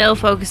driving? Still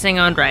focusing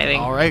on driving.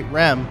 All right,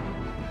 Rem.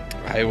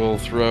 I will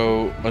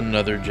throw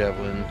another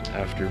javelin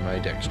after my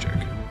dex check.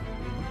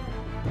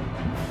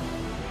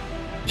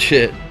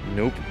 Shit.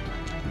 Nope.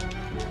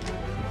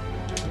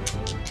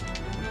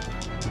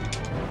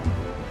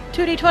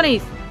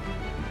 2d20s.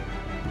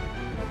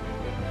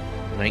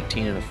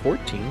 19 and a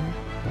 14.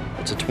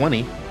 That's a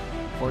 20.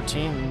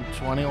 14,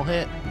 20 will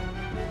hit.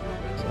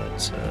 So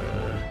that's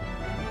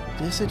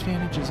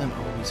Disadvantage isn't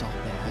always all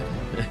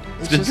bad.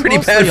 It's been just pretty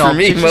mostly bad for all-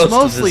 me it's most just of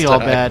mostly this all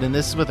time. bad, and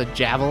this is with a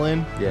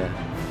javelin. yeah.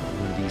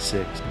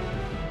 1d6.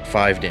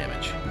 5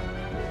 damage.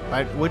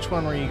 Right, which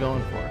one were you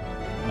going for?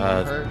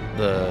 Hurt?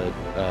 The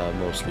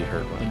mostly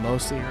hurt The one.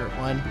 mostly hurt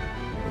one.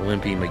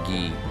 Limpy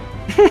McGee.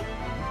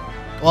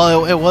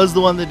 Well, it was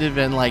the one that had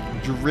been like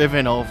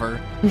driven over.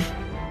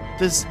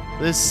 This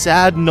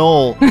sad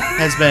knoll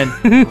has been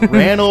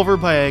ran over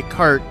by a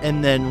cart,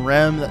 and then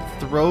Rem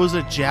throws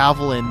a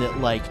javelin that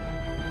like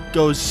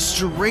goes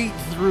straight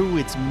through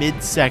its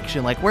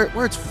midsection, like where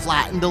it's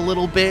flattened a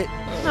little bit.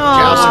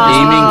 Just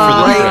aiming for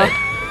the Right.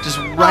 thread. Just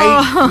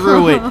right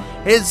through it.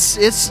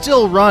 It's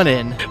still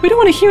running. We don't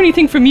want to hear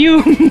anything from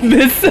you,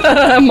 this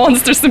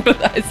monster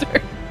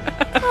sympathizer.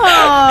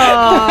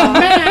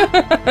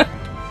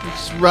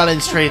 Just running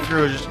straight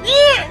through it.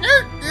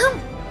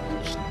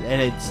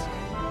 And it's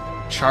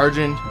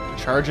charging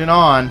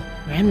on.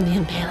 Rem the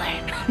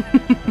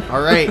Impaler.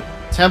 All right,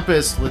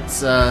 Tempest,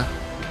 let's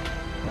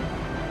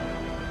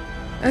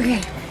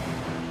Okay.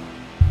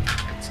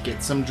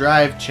 get some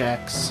drive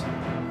checks.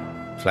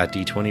 Flat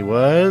D20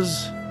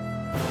 was.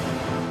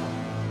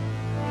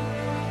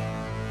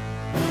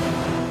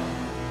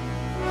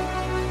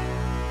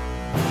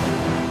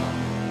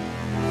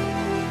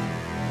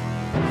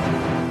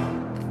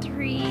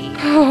 Three.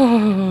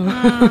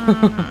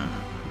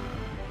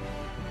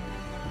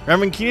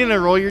 Rem and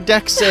Keenan, roll your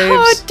deck Oh,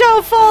 saves.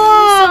 don't fall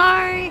off.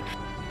 Sorry.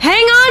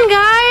 Hang on,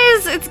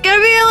 guys. It's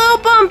gonna be a little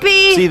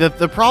bumpy. See,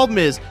 the problem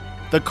is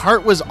the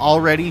cart was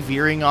already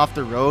veering off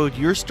the road.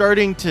 You're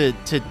starting to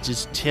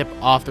just tip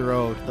off the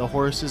road. The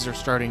horses are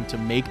starting to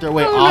make their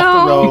way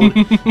off the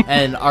road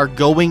and are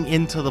going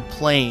into the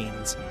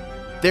plains.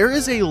 There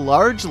is a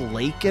large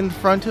lake in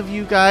front of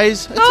you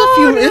guys. It's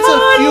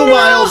a few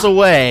miles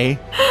away.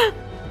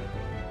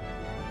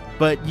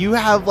 But you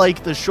have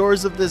like the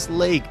shores of this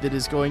lake that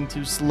is going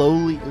to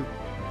slowly or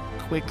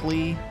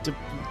quickly,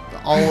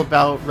 all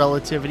about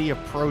relativity,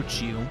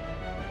 approach you.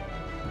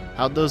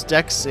 How'd those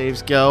dex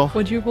saves go?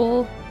 What'd you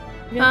roll?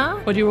 Huh?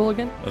 What'd you roll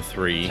again? A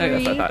 3. Okay,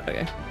 that's what I thought.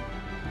 Okay.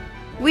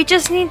 We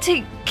just need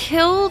to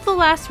kill the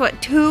last,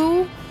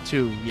 two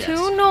 2, yes.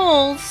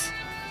 gnolls.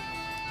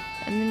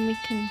 And then we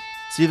can...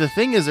 See, the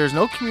thing is, there's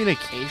no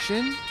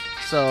communication,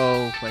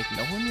 so, like,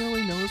 no one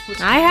really knows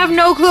what's I have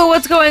no clue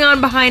what's going on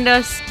behind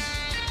us.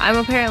 I'm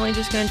apparently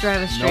just gonna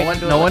drive us straight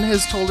into No it. one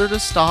has told her to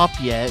stop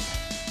yet.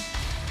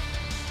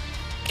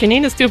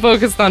 Kanina's too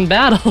focused on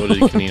battle. What did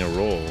Kanina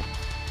roll?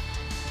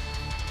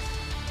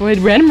 What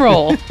did Ren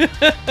roll?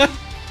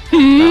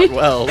 Not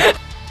well.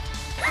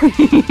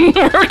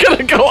 We're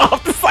gonna go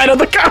off the side of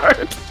the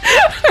cart.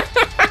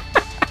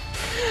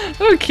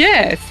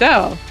 Okay,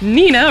 so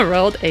Nina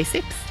rolled a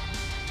 6.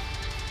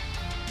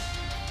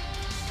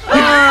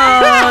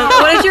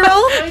 What did you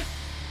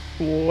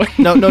roll?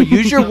 No,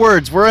 use your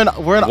words. We're an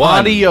 1.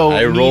 audio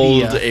I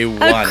rolled media. a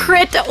 1. A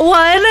crit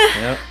 1?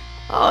 Yep.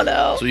 Oh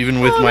no. So even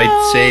with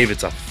my save,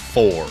 it's a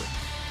 4.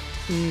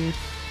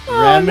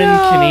 Rem and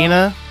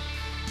Kanina,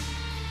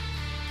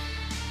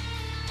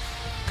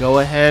 go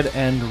ahead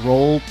and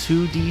roll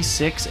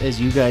 2d6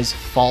 as you guys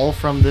fall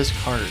from this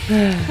cart.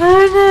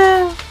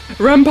 Oh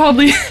Rem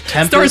probably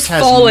Tempest starts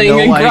has falling no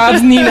and idea.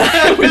 grabs Nina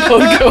and we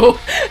both go.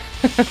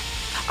 no.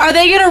 Are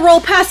they gonna roll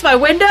past my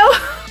window?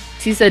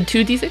 She said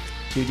 2d6?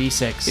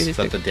 2d6. Is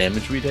that the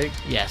damage we take?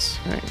 Yes.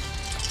 Alright.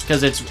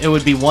 Because it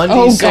would be 1d6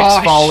 Oh,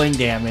 gosh. falling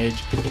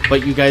damage,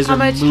 but you guys How are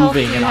much health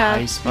moving do you in a have?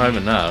 high speed. I have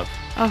enough.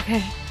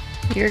 Okay.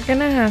 You're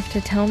gonna have to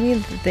tell me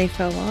that they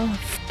fell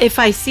off. If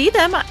I see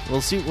them,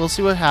 We'll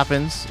see what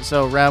happens.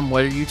 So Rem,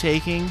 what are you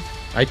taking?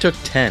 I took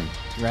 10.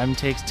 Rem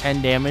takes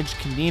 10 damage.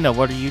 Kanina,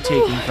 what are you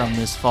taking from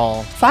this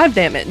fall? 5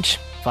 damage.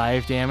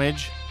 5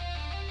 damage.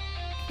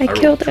 I rolled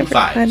killed 2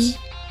 everyone. 5s.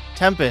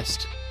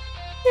 Tempest.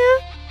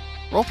 Yeah.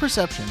 Roll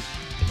perception.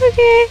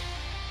 Okay.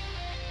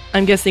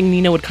 I'm guessing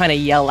Nina would kind of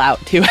yell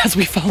out too as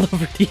we fall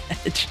over the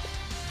edge.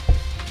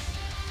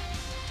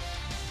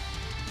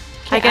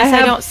 I guess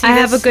I don't see I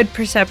have a this. good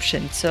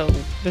perception, so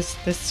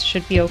this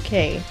should be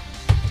okay.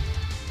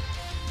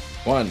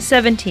 1.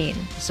 17.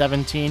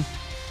 17.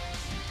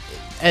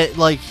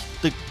 Like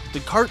the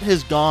cart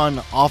has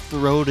gone off the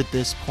road at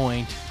this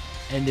point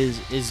and is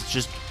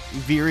just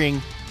veering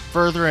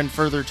further and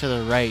further to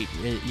the right.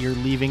 You're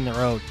leaving the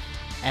road.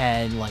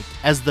 and like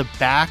as the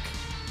back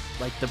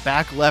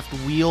left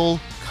wheel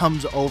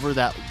comes over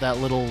that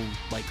little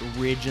like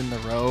ridge in the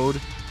road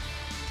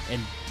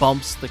and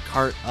bumps the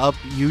cart up,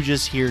 you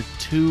just hear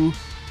two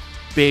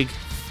big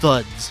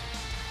thuds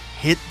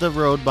hit the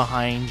road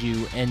behind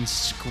you and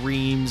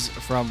screams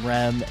from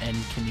Rem and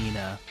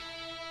Kanina.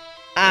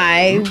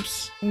 I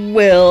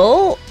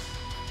will.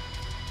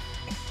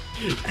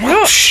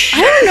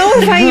 I don't know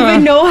if I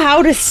even know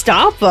how to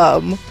stop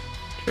them.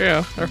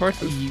 True, they're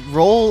horses.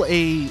 Roll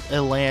a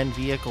land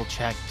vehicle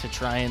check to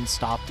try and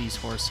stop these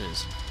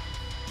horses.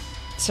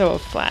 So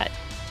flat.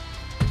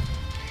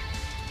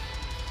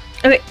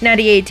 Okay,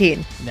 natty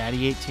 18.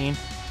 Natty 18.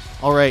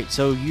 All right,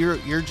 so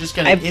you're just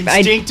gonna I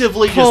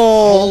instinctively just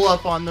pull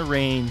up on the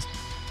reins,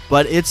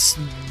 but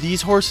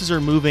these horses are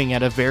moving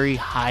at a very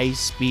high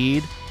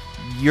speed.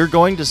 You're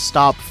going to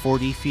stop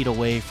 40 feet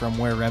away from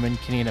where Rem and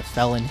Kanina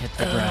fell and hit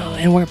the ground.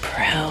 And we're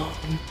prone.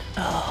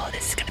 Oh,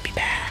 this is gonna be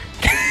bad.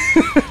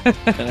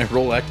 Can I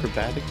roll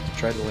acrobatics to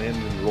try to land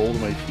and roll to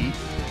my feet?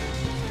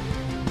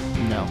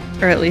 No.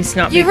 Or at least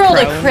not You be rolled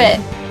prone. a crit.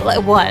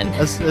 Like 1.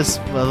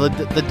 Well,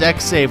 the deck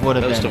save would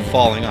have That was been. to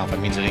falling off. That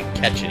means I didn't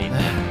catch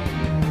anything.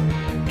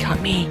 Got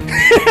me.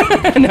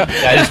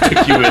 I just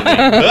took you with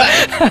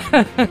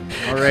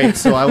me. All right,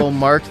 so I will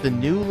mark the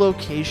new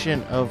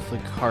location of the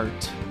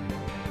cart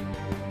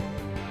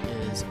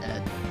is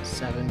at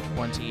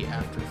 7:20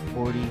 after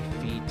 40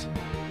 feet.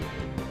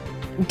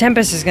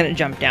 Tempest is gonna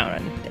jump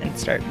down and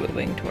start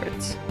moving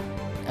towards.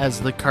 As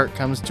the cart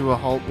comes to a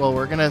halt, well,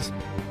 we're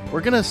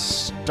gonna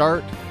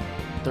start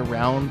the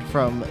round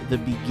from the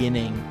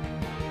beginning,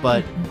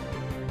 but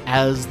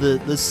as the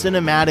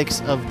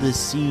cinematics of this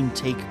scene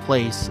take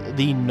place,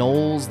 the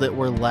gnolls that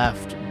were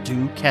left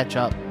do catch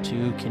up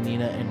to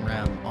Kanina and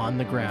Rem on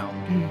the ground.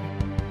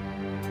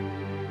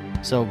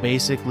 So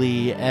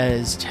basically,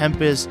 as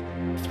Tempest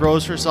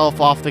throws herself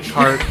off the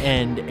cart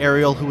and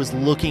Ariel, who is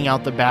looking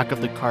out the back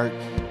of the cart,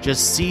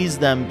 just sees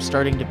them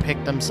starting to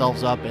pick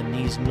themselves up and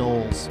these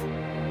gnolls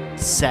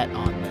set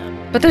on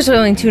them. But there's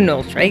only 2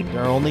 gnolls, right?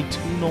 There are only 2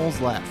 gnolls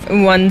left.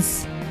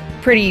 One's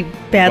pretty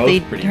badly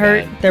Both pretty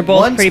hurt. bad. They're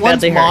both pretty One's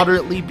badly hurt.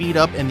 moderately beat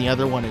up and the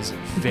other one is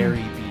very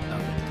beat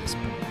up at this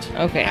point.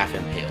 Okay. Half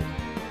impaled.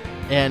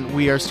 And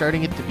we are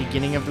starting at the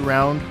beginning of the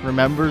round.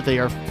 Remember, they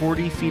are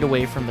 40 feet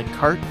away from the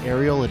cart.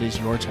 Ariel, it is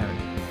your turn.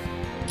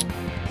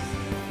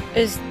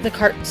 Is the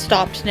cart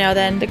stopped now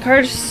then? The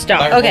car's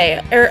stopped. Fire- Okay,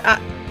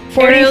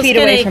 40 Ariel's feet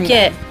gonna away from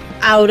get them.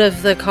 out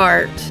of the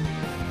cart.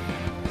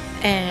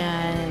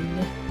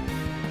 And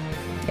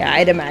Yeah,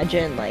 I'd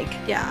imagine, like,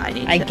 yeah, I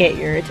need I to get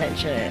your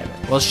attention.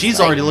 Well, she's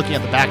Like- already looking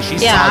at the back. She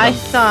Yeah, saw I them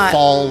thought-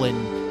 fall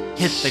and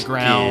hit the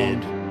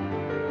ground.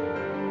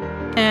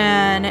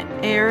 And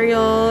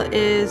Ariel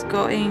is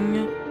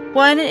going.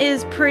 One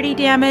is pretty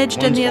damaged,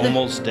 One's and the other.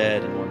 almost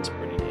dead and one's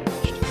pretty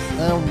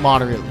damaged.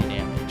 Moderately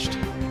damaged.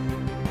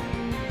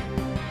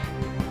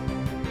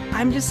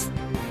 I'm just.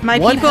 My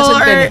One people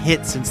hasn't are. been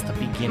hit since the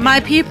beginning. My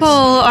of this. people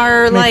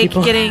are My like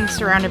people. getting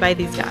surrounded by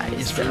these guys.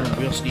 It's so- true.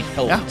 We also need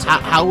help. Yeah.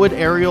 How would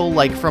Ariel,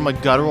 like, from a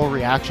guttural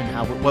reaction,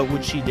 what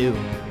would she do?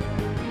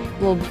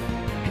 Well,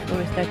 before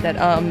we start that,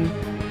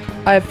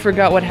 I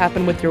forgot what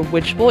happened with your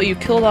witch bolt. You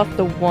killed off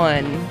the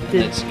one. And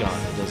it's gone.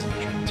 It doesn't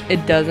transfer.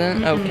 It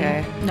doesn't? Mm-mm.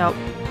 Okay. Nope.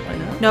 I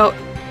know. No.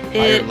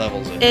 Higher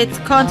levels. It's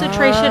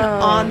concentration Oh.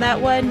 on that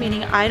one,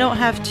 meaning I don't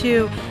have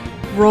to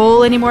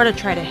roll anymore to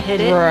try to hit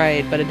it.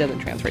 Right, but it doesn't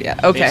transfer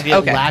yet. Okay, Basically,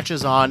 okay. it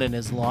latches on, and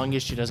as long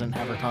as she doesn't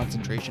have her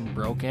concentration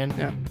broken,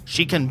 Yeah.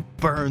 she can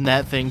burn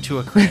that thing to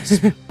a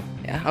crisp.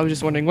 Yeah, I was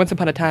just wondering. Once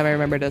upon a time, I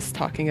remembered us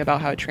talking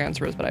about how it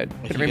transfers, but I If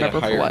couldn't you get remember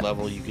a for higher what.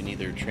 level, you can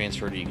either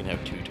transfer it or you can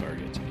have 2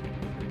 targets.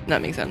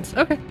 That makes sense.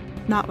 Okay.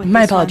 Not with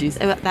My this one. apologies.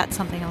 That's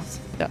something else.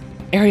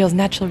 Ariel's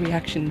natural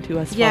reaction to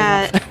us.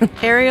 Yeah, falling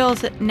off.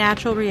 Ariel's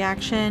natural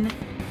reaction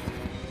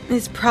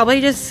is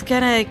probably just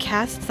gonna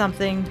cast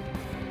something.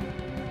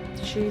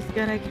 She's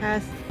gonna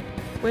cast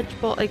Witch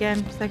Bolt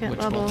again, second Which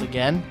level. bolt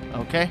again?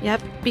 Okay.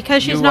 Yep,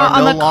 because she's you not are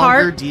on no the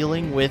longer cart.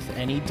 dealing with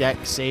any deck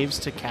saves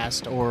to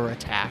cast or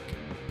attack.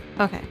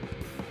 Okay.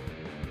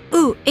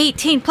 Ooh,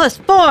 18 plus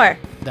 4.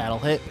 That'll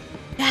hit.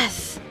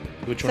 Yes.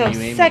 Which one So are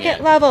you aiming second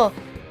at? level.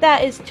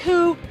 That is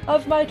 2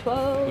 of my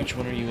 12. Which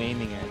one are you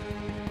aiming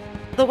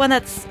at? The one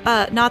that's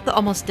not the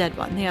almost dead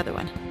one, the other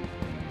one.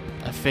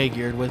 I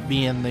figured with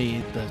being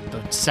the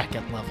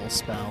second level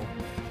spell.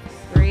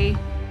 3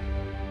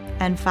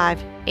 and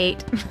 5,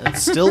 8.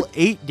 It's still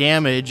 8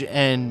 damage,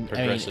 and I mean,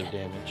 Progressive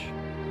damage.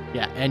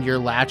 yeah, and you're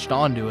latched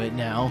onto it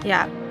now.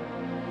 Yeah.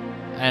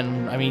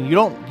 And I mean,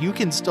 you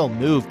can still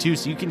move too,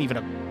 so you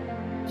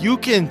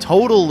can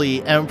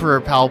totally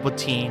Emperor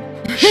Palpatine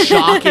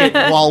shock it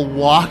while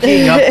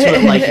walking up to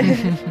it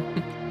like.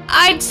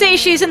 I'd say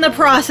she's in the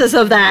process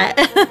of that.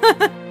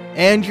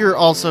 And you're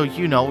also,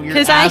 you're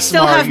Because I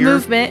still Asmar, have you're-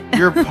 movement.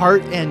 You're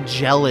part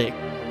angelic,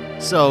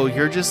 so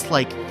you're just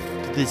like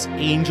this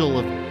angel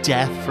of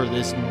death for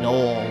this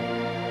gnoll.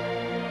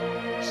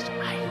 Just,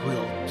 I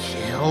will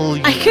kill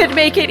you. I could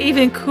make it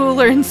even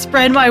cooler and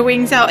spread my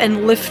wings out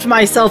and lift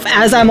myself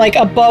as I'm like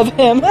above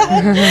him.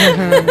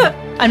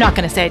 I'm not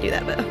gonna say I do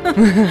that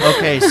though.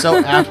 Okay, so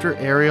after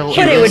Ariel,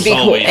 But it would be cool.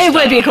 always It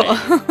would be cool.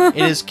 it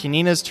is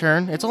Kanina's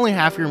turn. It's only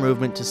half your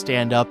movement to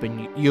stand up,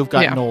 and you've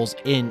got Yeah. Knowles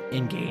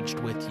engaged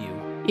with you.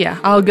 Yeah,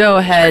 I'll go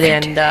ahead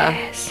and You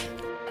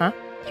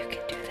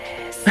can do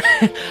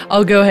this.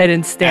 I'll go ahead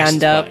and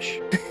stand up.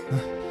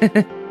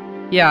 Flash.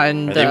 Yeah,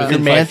 and Are they Your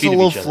within 5 feet of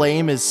mantle of each other?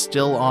 flame is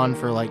still on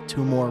for like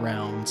 2 more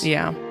rounds.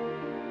 yeah.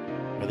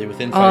 Are they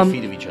within 5 Um,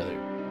 feet of each other?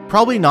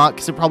 Probably not,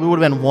 because it probably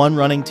would have been one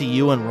running to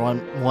you and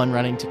one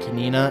running to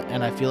Kanina,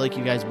 and I feel like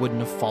you guys wouldn't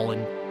have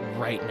fallen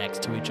right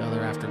next to each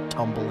other after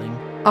tumbling.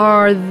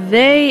 Are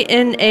they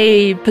in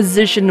a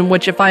position in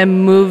which if I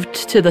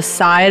moved to the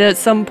side at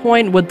some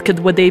point, would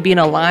they be in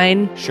a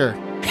line? Sure.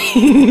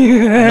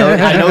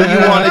 I know you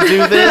want to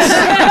do this.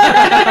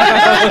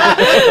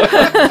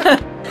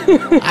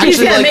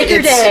 Actually, gonna make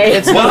your day.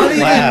 It's not Don't even.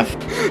 laugh.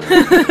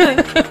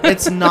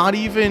 It's not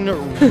even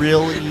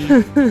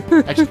really.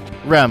 Actually,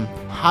 Rem,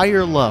 high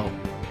or low?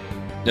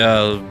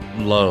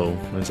 Low,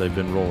 as I've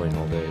been rolling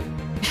all day.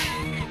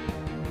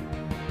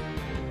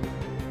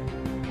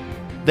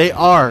 They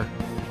are.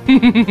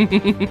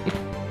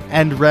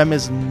 And Rem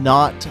is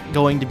not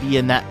going to be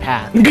in that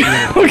path.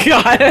 Oh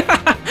God!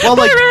 Well,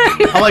 like,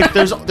 I'm like,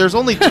 there's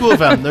only 2 of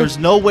them. There's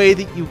no way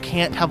that you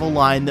can't have a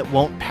line that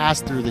won't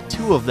pass through the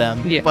 2 of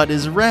them. Yeah. But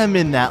is Rem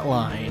in that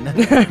line?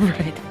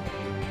 Right.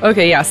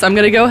 Okay, yeah. So I'm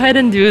gonna go ahead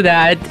and do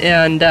that,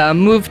 and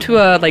move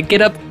to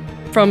get up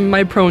from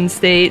my prone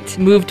state,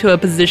 move to a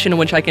position in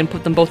which I can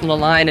put them both on the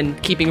line,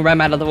 and keeping Rem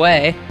out of the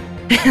way,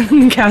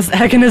 and cast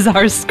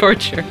Aghanazar's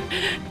Scorcher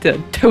to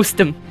toast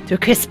him to a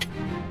crisp.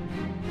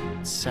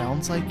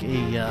 Sounds like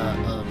the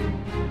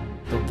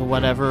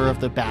whatever of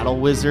the battle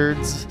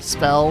wizards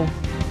spell.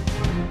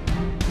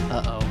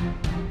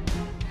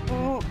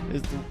 Uh-oh.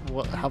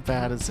 How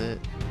bad is it?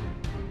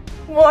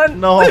 One.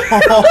 No. Does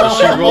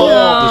she roll?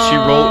 Does she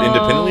roll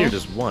independently or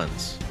just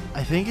once?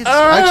 I think it's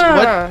actually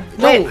what?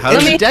 No, Wait, how it's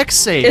does a it- dex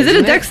save. Is it a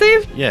isn't dex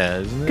save? Yeah,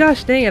 isn't it?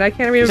 Gosh dang it, I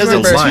can't Because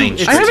remember. it's line.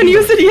 it's I haven't two-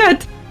 used it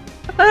yet.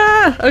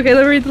 Okay,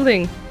 let me read the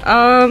thing.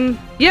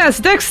 Yes,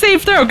 dex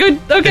save throw. Good.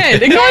 Okay,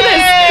 ignore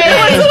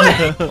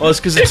this. Well, it's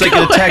because it's like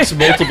it attacks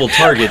multiple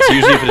targets.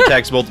 Usually, if it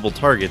attacks multiple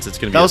targets, it's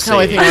going to be That was a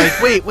kind of save. my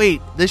thing. Like,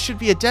 wait, this should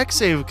be a dex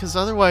save because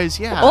otherwise,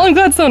 yeah. Well, I'm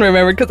glad someone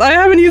remembered because I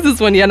haven't used this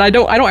one yet, and I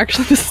don't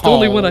actually. This is the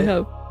only one I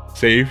have.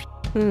 Saved.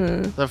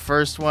 The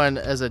first one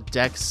as a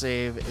dex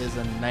save is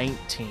a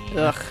 19,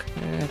 Ugh.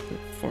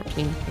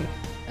 14.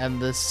 and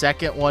the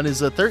second one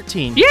is a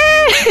 13. Yay!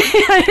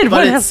 I had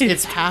But one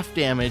it's half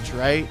damage,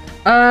 right?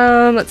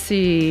 Let's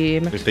see.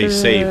 If they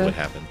save, what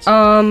happens?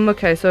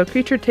 Okay, so a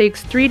creature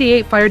takes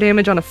 3d8 fire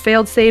damage on a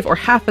failed save or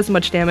half as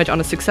much damage on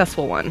a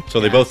successful one. So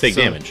they both take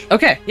so- damage.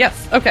 Okay,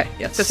 yes,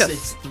 yes.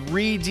 It's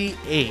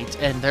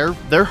 3d8, and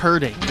they're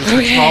hurting. This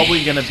is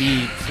probably gonna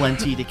be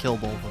plenty to kill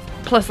both of them.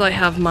 Plus, I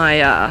have my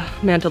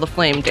Mantle of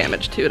Flame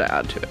damage too to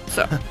add to it,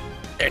 so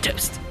they're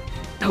toast.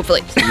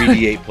 Hopefully.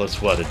 3d8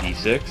 plus what? A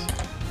d6?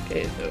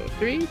 Okay, so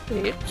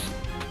 3d8.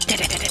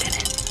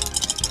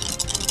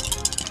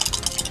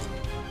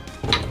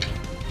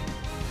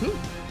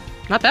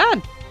 Not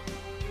bad.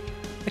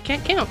 I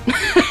can't count.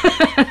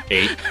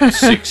 8,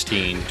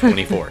 16,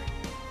 24.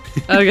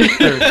 Okay.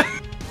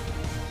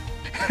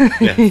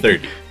 Yeah,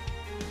 30.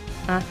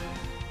 Huh?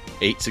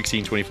 8,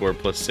 16, 24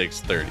 plus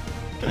 6, 30.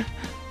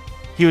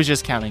 He was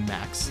just counting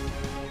max.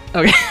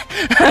 Okay.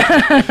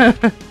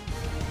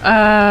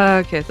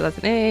 Okay, so that's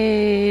an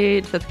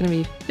 8. So that's going to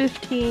be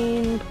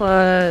 15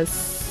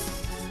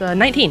 plus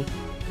 19.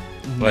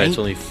 Well, it's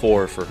only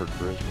 4 for her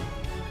charisma.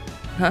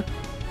 Huh?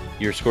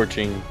 You're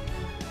scorching,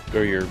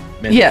 or your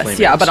mental Yes, flame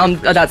yeah, is but on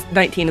charisma. that's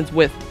 19 is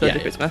with the Yeah,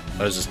 charisma.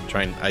 I was just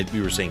trying.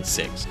 We were saying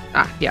 6.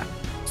 Ah, yeah.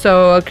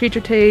 So a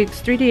creature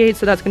takes 3d8,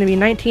 so that's going to be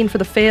 19 for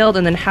the failed,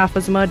 and then half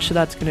as much, so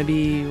that's going to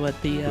be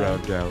what the.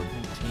 Round down.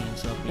 19,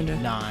 so that'll be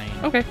Okay. 9.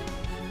 Okay.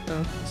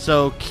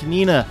 So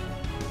Kanina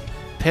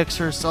picks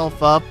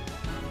herself up,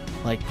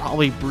 like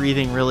probably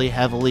breathing really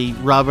heavily,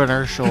 rubbing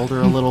her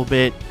shoulder a little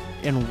bit,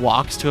 and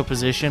walks to a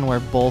position where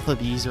both of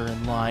these are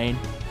in line,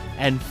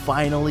 and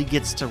finally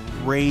gets to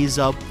raise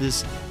up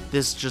this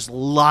just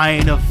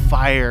line of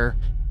fire.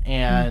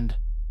 And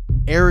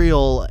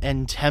Ariel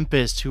and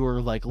Tempest, who are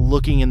like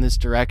looking in this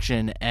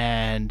direction,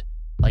 and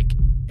like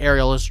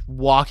Ariel is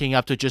walking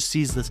up to, just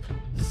sees this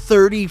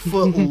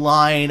 30-foot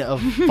line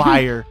of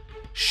fire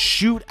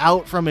shoot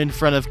out from in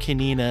front of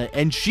Kanina,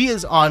 and she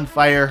is on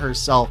fire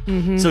herself.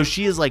 So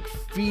she is like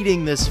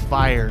feeding this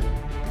fire,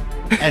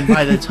 and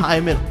by the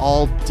time it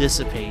all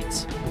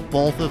dissipates,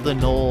 both of the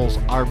gnolls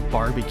are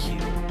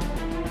barbecued.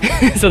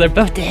 So they're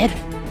both dead.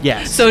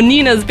 Yes. So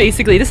Nina's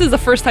basically, this is the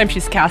first time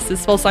she's cast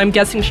this spell, so I'm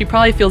guessing she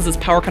probably feels this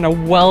power kind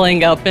of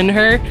welling up in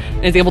her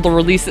and is able to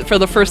release it for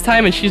the first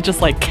time, and she's just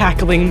like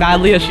cackling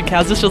madly as she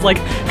casts this, just like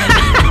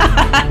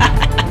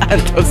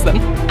and toast them.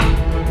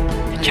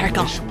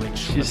 Charcoal.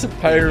 She's a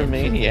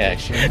pyromaniac.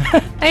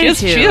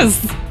 She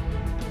is.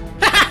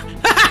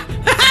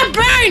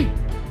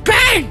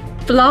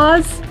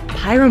 Flaws,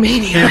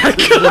 pyromaniac.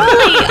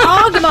 Holy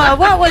Ogma,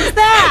 what was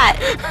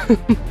that?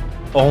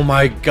 Oh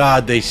my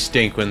god, they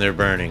stink when they're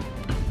burning.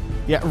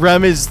 Yeah,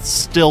 Rem is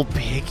still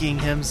picking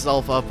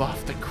himself up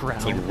off the ground.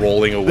 It's like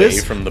rolling away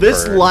from the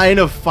This burn. line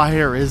of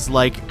fire is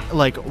like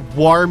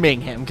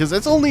warming him because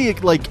it's only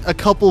like a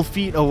couple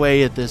feet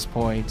away at this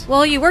point.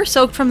 Well, you were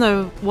soaked from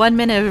the 1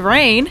 minute of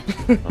rain.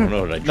 I don't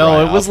know. Did I No,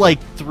 dry it was off?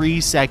 like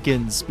 3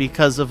 seconds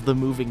because of the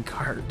moving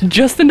cart.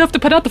 Just enough to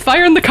put out the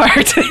fire in the cart.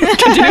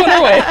 Continue on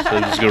our way. So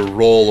they're just gonna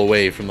roll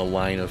away from the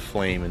line of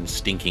flame and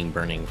stinking,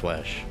 burning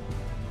flesh.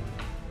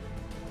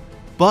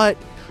 But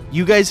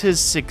you guys have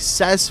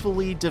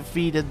successfully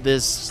defeated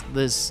this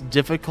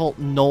difficult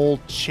knoll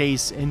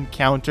chase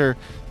encounter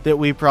that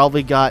I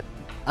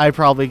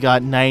probably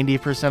got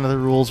 90% of the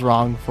rules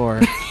wrong for.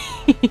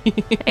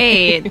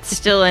 Hey, it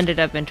still ended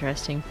up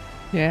interesting.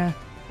 Yeah.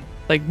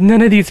 Like,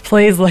 none of these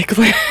plays, like,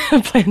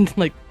 planned,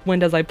 like,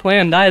 went as I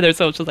planned either,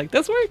 so it's just like,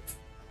 this works.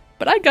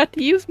 But I got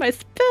to use my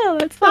spell.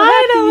 It's so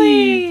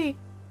happy.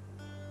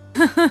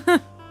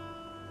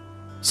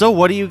 So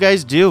what do you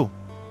guys do?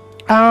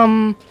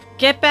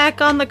 Get back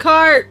on the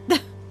cart.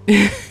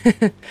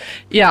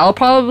 Yeah, I'll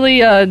probably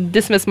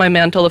dismiss my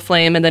mantle of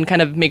flame and then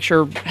kind of make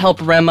sure help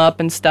Rem up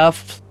and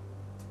stuff.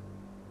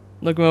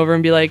 Look him over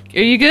and be like, "Are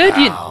you good?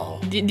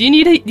 Do you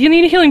need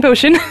a healing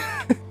potion?"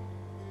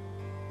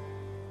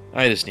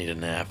 I just need a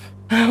nap.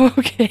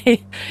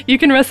 Okay, you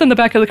can rest on the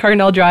back of the car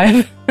and I'll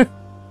drive. So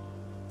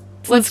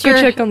let's go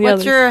check on the what's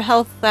others. your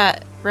health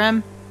at,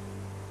 Rem?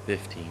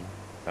 15,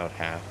 about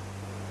half,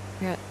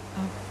 You're at-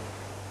 oh.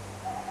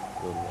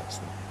 a little less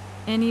than.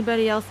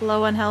 Anybody else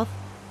low on health?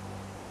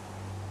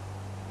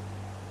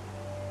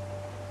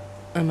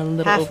 I'm a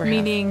little Half over half.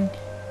 meaning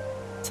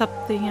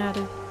something out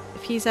of.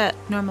 If he's at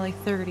normally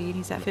 30 and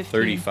he's at 15.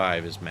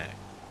 35 is max.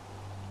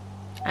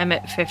 I'm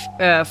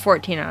at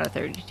 14 out of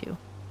 32.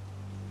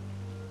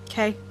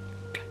 Okay.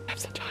 I have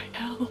such high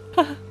health.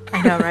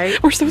 I know,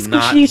 right? We're so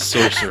Not squishy.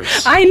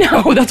 sorceress. I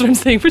know. That's what I'm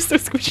saying. We're so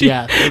squishy.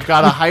 Yeah, they've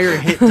got a higher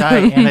hit die,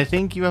 and I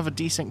think you have a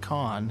decent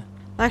con.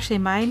 Actually,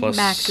 mine Plus-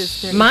 max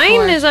is 34.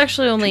 Mine is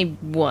actually only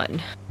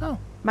 1.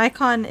 My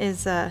con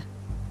is +4.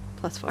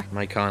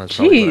 My con is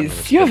probably what I'm gonna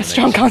Jeez, you have a spend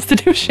strong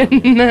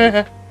constitution.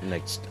 That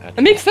next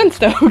makes sense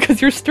though,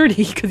 because you're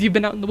sturdy, because you've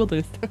been out in the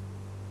wilderness.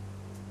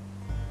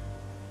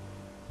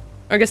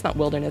 Or I guess not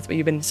wilderness, but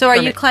you've been. So are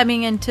you hermit.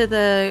 climbing into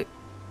the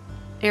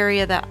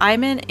area that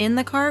I'm in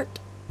the cart?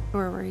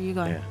 Or where are you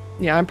going? Yeah.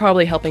 Yeah, I'm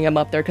probably helping him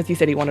up there because he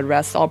said he wanted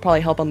rest. So I'll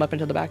probably help him up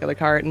into the back of the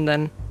cart, and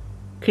then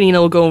Kanina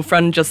will go in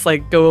front and just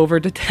like go over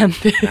to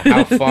Tempest.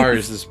 How far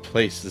is this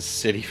place, this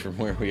city, from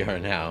where we are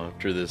now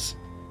after this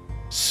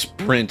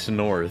sprint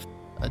north?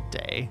 A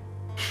day.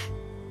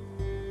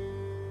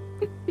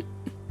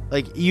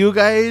 Like, you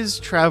guys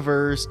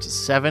traversed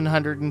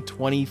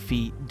 720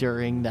 feet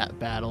during that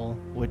battle,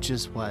 which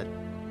is what?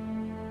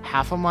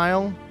 Half a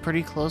mile?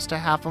 Pretty close to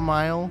half a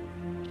mile?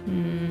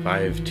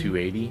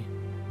 5,280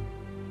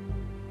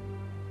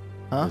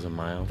 Huh? is a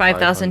mile.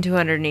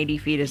 5,280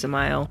 feet is a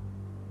mile.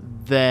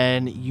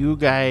 Then you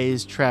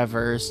guys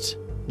traversed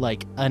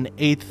like an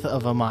eighth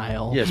of a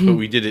mile. Yes, but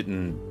we did it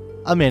in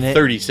A minute.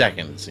 30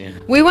 seconds. Yeah.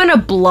 We went a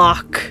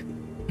block.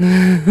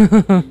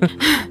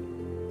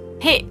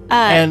 Hey,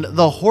 And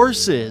the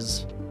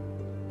horses,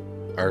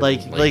 Are,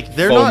 like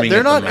they're not foaming they're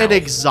the not at mouth.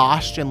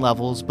 exhaustion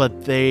levels,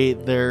 but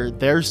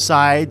their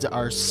sides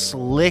are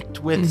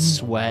slicked with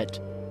sweat.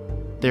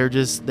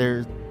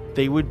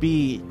 They would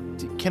be.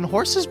 Can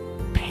horses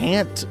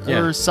pant Yeah.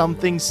 or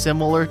something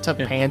similar to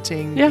Yeah.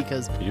 panting? Yeah.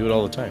 Because We do it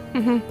all the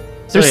time.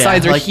 Their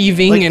sides are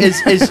heaving Like, and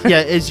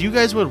as you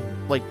guys would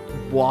like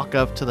walk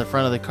up to the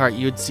front of the cart,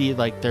 you would see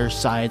like their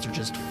sides are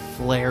just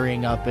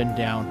flaring up and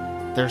down.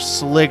 They're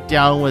slicked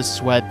down with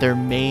sweat. Their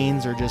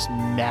manes are just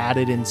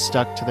matted and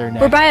stuck to their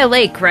neck. We're by a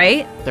lake,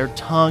 right? Their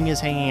tongue is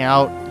hanging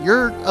out.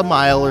 You're a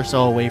mile or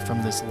so away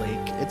from this lake.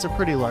 It's a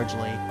pretty large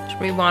lake. Should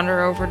we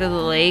wander over to the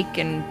lake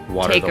and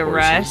Water take the a horses,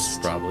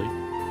 rest? Probably.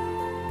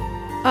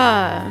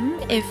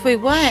 if we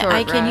want, Short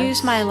I can rest.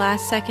 use my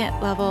last second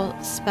level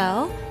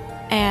spell,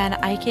 and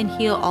I can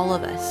heal all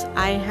of us.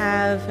 I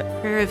have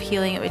Prayer of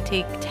Healing. It would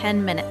take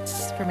 10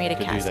 minutes for me to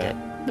Could do cast that.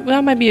 it.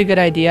 that might be a good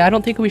idea. I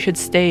don't think we should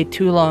stay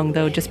too long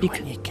though, just because.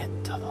 When you get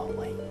to the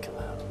lake,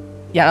 though.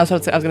 Yeah, that's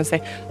what I was gonna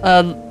say.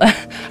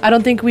 I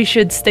don't think we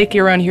should stake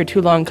around here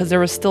too long because there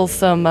was still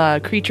some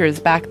creatures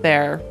back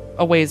there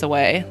a ways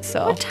away.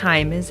 So What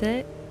time is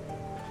it?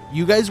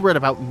 You guys were at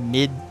about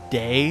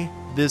midday.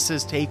 This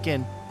has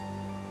taken.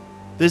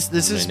 This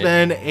has minute.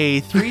 been a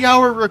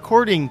 3-hour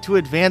recording to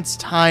advance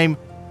time,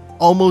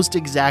 almost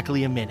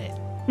exactly a minute.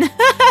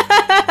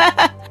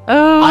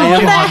 oh, I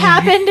am That on-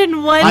 happened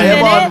in 1 I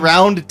am minute? on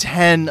round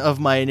 10 of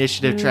my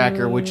initiative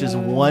tracker, which is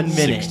 1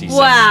 minute. 60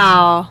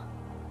 Wow.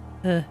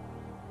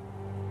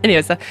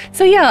 Anyways,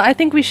 so yeah, I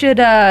think we should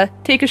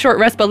take a short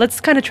rest, but let's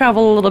kind of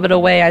travel a little bit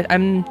away.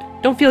 I'm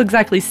don't feel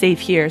exactly safe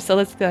here, so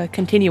let's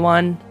continue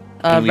on.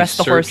 Can we Rest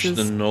the search horses.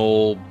 the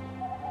knoll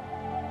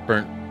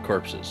burnt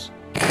corpses?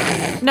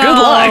 No,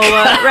 Good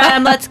luck.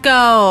 Rem, let's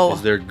go.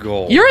 Is their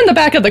goal? You're in the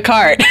back of the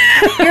cart.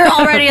 You're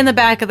already in the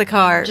back of the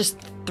car. Just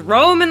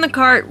throw him in the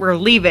cart. We're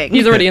leaving.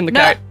 He's already in the No.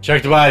 cart.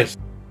 Check the bodies.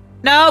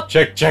 Nope.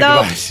 Check the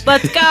Nope. box.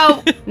 Let's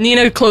go.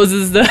 Nina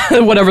closes the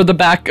whatever the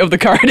back of the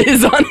cart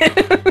is on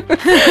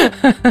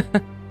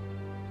it.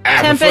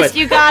 Tempest,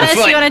 you got us.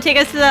 You want to take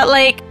us to that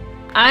lake?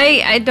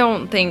 I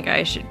don't think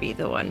I should be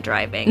the one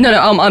driving. No,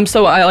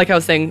 like I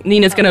was saying,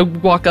 Nina's gonna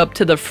walk up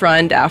to the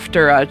front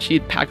after she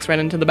packs right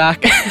into the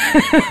back.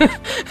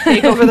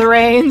 Take over the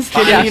reins.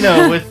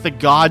 You with the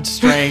god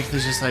strength,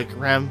 is just like,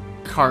 Rem,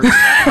 cart,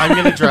 I'm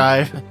gonna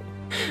drive.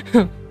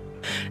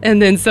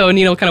 And then so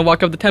Nina will kind of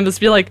walk up to Tempest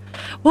and be like,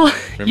 well,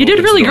 Remember, you did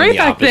we can really sit on great the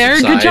back there.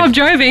 opposite Good side." job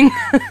driving.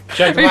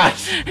 Check the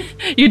box.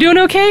 You doing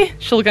okay?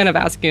 She'll kind of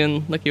ask you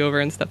and look you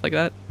over and stuff like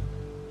that.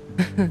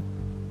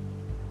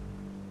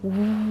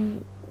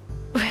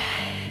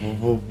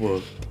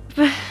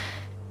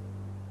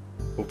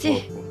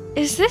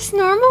 Is this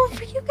normal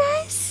for you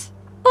guys?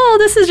 Well,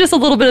 this is just a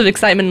little bit of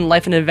excitement in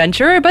life and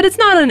adventure, but it's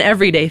not an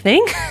everyday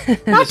thing.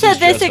 Not to is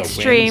this just a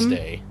extreme.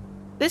 Wednesday.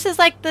 This is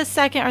like the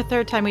second or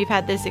third time we've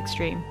had this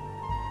extreme.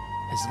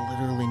 Has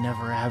literally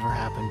never ever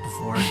happened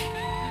before.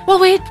 Well,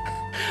 wait.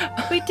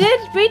 We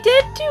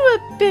did do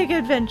a big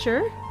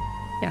adventure.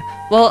 Yeah.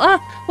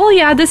 Well,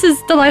 yeah, this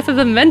is the life of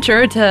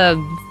adventure,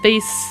 to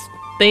face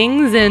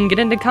things and get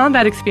into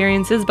combat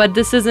experiences, but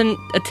this isn't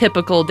a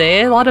typical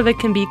day. A lot of it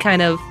can be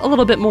kind of a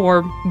little bit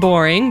more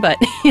boring, but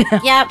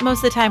Yeah, most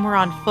of the time we're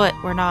on foot.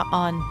 We're not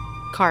on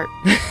cart.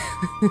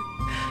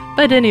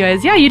 But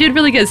anyways, yeah, you did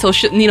really good. So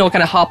Nina will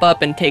kind of hop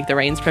up and take the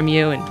reins from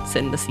you and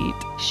sit in the seat.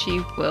 She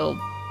will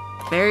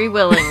very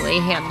willingly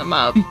hand them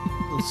up.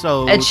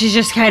 So And she's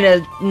just kind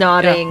of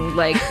nodding,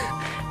 like,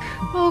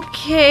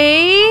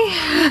 okay.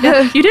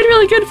 You did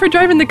really good for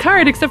driving the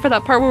cart, except for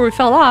that part where we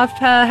fell off.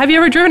 Have you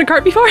ever driven a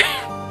cart before?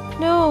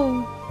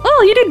 No.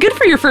 Oh, you did good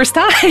for your first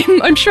time.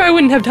 I'm sure I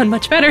wouldn't have done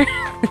much better.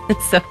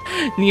 So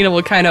Nina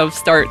will kind of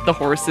start the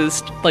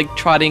horses, like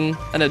trotting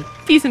at a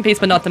decent pace,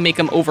 but not to make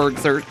them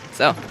overexert.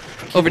 So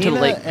over to the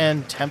Nina lake.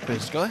 and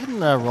Tempest, go ahead and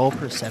roll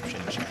perception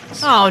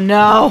checks. Oh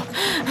no.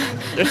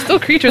 There's still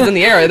creatures in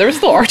the air. There's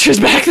still archers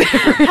back there.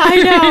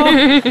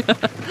 I know.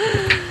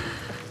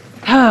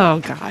 Oh,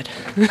 God.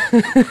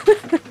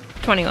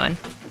 21.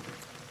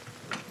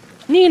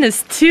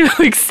 Nina's too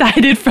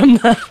excited from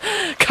the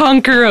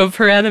conquer of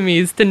her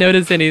enemies to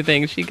notice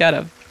anything. She got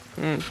a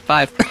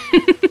 5.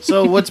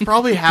 So what's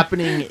probably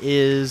happening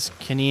is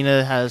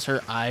Kanina has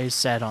her eyes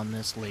set on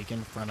this lake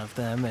in front of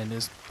them and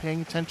is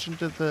paying attention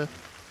to the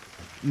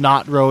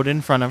not road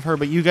in front of her.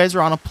 But you guys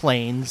are on a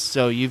plains,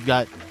 so you've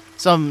got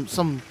some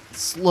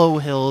slow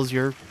hills.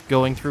 You're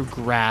going through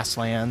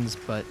grasslands,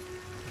 but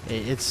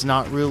it's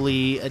not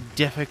really a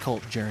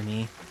difficult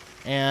journey.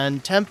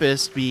 And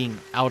Tempest, being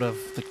out of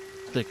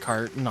the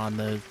cart and on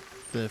the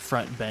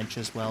front bench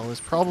as well, is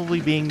probably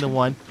being the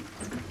one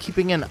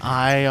keeping an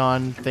eye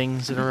on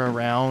things that are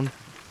around.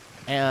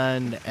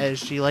 And as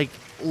she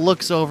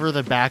looks over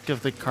the back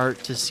of the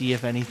cart to see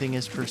if anything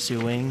is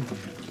pursuing,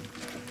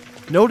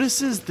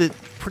 notices that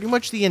pretty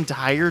much the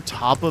entire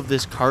top of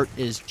this cart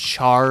is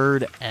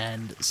charred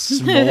and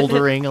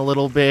smoldering a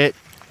little bit.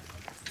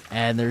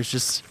 And there's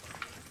just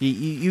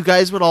you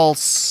guys would all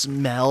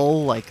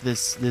smell like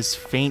this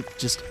faint,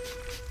 just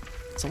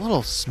it's a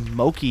little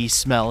smoky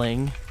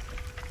smelling.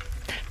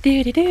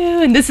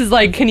 Do-do-do. And this is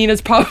like Kanina's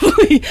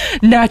probably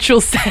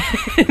natural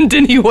scent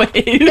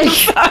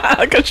anyways.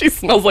 Because she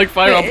smells like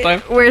fire all the time.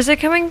 Where's it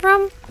coming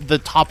from? The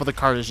top of the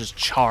cart is just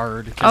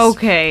charred.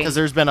 Okay. Because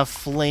there's been a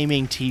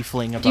flaming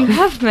tiefling above. Do you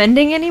have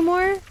mending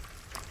anymore?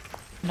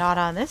 Not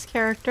on this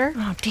character.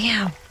 Oh,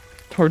 damn.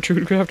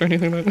 Tortured craft or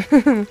anything like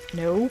that.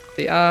 Nope.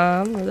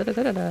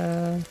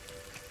 Da-da-da-da.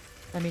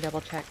 Let me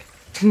double check.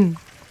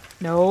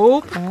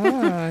 Nope.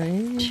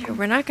 Sure,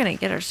 we're not going to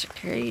get our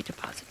security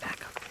deposit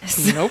back on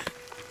this. Nope.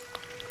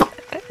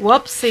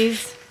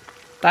 Whoopsies.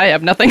 I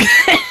have nothing.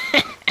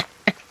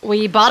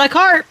 We bought a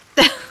cart.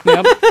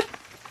 Yep.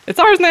 It's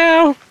ours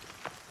now.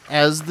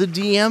 As the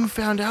DM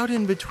found out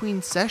in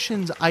between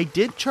sessions, I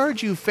did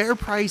charge you fair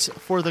price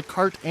for the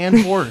cart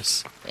and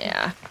horse.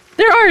 Yeah.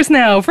 They're ours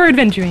now for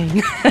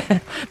adventuring.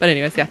 But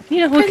anyways, yeah.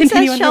 You know, we'll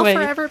continue Princess on shall our way.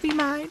 forever be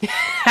mine.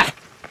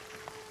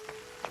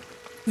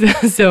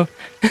 So,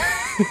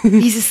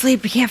 He's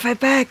asleep. We can't fight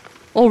back.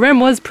 old Rem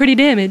was pretty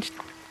damaged.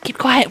 Keep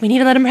quiet. We need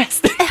to let him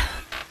rest.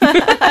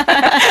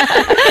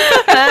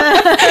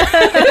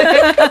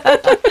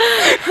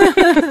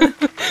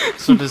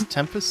 So does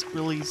Tempest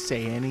really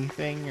say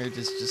anything, or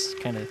just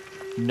kind of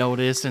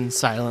notice and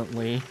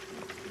silently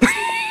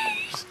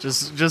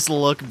just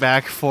look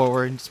back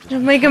forward? Just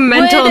make a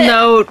mental Would-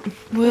 note.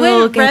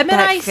 We'll Would get Rem and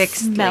that I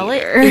fixed smell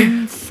later. it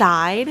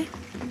inside?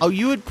 Oh,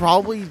 you would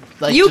probably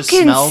You just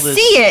can smell this.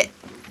 see it.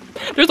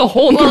 There's a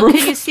hole in the Well, roof.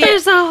 can you see it?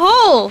 There's a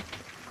hole.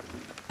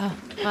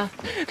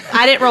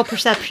 I didn't roll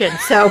perception,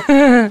 so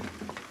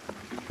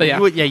But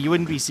yeah. You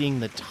wouldn't be seeing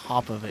the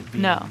top of it.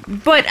 Being no.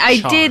 But I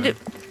charred. did,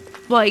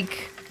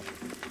 like,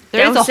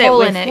 There is douse a it hole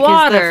with in it because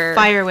water. the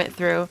fire went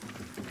through.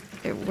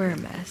 We're a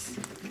mess.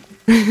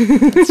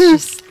 It's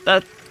just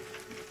that.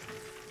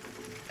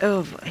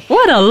 Oh boy.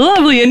 What a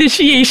lovely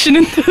initiation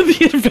into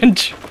the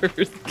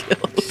Adventurers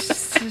Guild.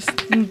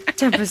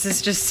 Tempest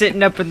is just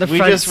sitting up in the We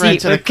front just seat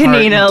rented a with cart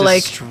Kanina, and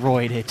like,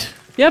 destroyed it.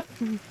 Yep.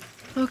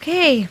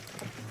 okay,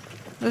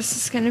 this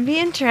is gonna be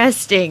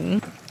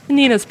interesting.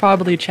 Nina's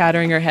probably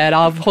chattering her head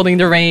off, holding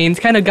the reins,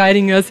 kind of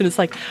guiding us, and it's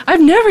like,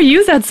 I've never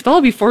used that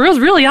spell before. It was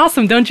really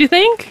awesome, don't you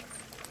think?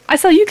 I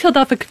saw you killed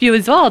off a few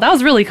as well. That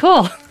was really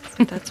cool.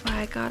 That's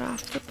why I got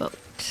off the boat.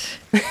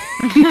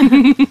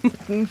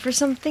 Looking for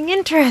something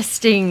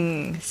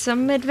interesting,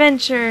 some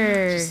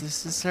adventure.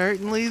 This is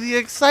certainly the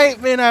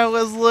excitement I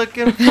was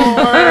looking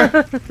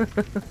for.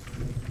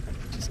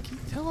 Just keep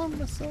telling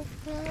myself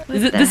that.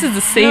 This is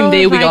the same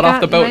day we got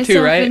off the boat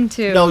too, right?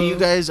 No, you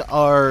guys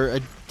are a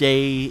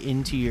day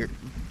into your...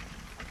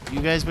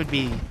 You guys would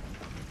be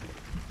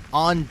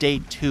on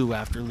day 2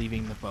 after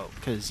leaving the boat,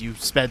 because you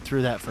sped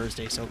through that first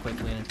day so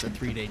quickly, and it's a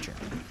 3-day journey.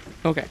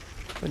 Okay.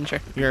 Wasn't sure.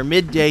 You're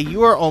midday.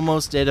 You are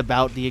almost at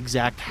about the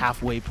exact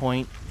halfway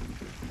point,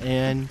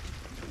 and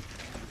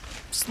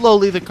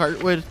slowly the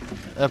cart would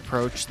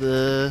approach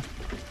the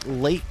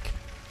lake.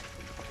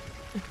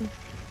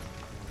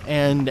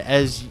 And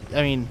as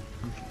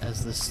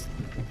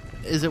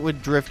it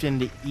would drift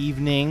into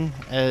evening,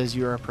 as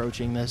you're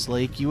approaching this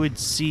lake, you would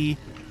see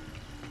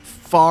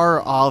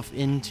far off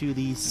into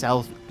the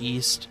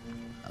southeast,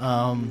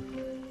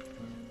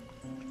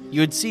 you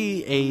would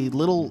see a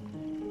little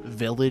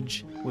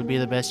village would be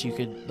the best you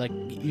could, like,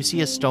 you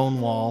see a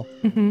stone wall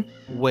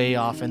way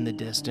off in the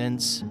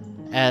distance.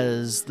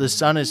 As the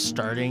sun is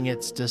starting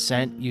its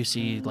descent, you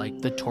see,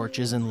 like, the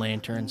torches and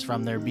lanterns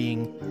from there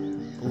being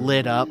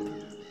lit up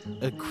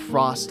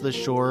across the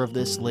shore of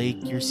this lake.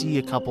 You see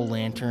a couple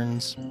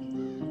lanterns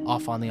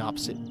off on the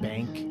opposite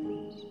bank.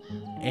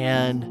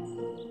 And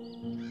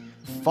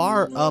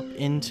far up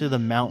into the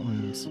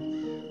mountains,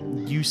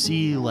 you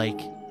see, like,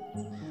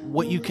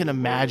 what you can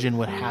imagine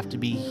would have to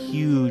be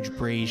huge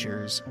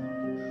braziers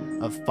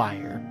of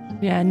fire.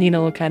 Yeah,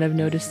 Nina will kind of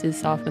notice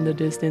this off in the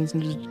distance,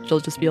 and she'll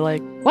just be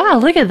like, wow,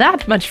 look at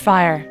that much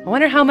fire. I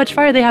wonder how much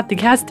fire they have to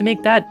cast to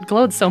make that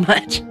glow so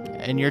much.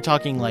 And you're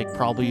talking like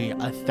probably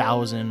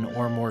 1,000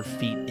 or more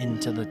feet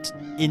into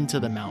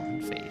the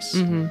mountain face.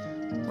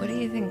 What do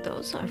you think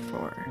those are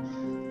for?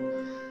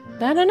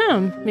 I don't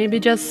know. Maybe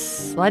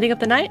just lighting up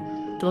the night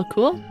to look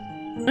cool?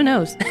 Who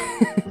knows?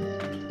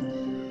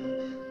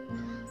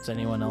 Is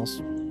anyone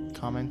else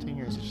commenting,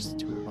 or is it just the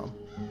 2 of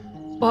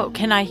them? Well,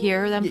 can I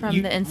hear them from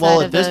You- the inside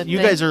well, of this, the you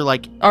thing? guys are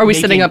like. Are we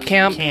making setting up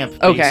camp?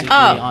 Okay. basically,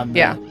 Oh,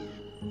 yeah.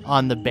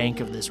 on the bank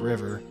of this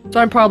river. So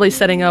I'm probably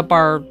setting up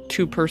our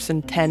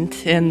 2-person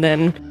tent, and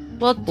then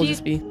Well, do we'll you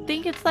just be...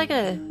 think it's like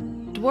a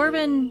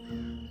dwarven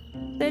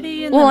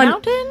city in Well, the I'm-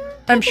 mountain?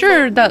 I'm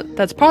sure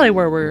that's probably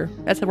where we're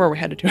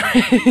headed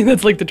to.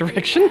 That's like the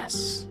direction.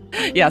 Yes.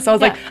 Yeah, so I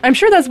was like, I'm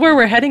sure that's where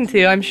we're heading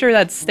to. I'm sure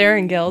that's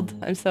Staring Guild.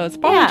 And so it's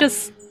probably Yeah.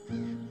 just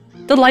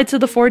the lights of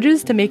the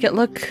forges to make it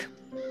look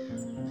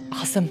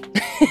awesome.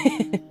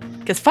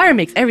 Because fire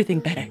makes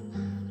everything better.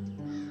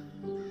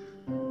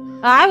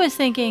 I was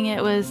thinking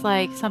it was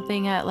like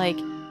something at like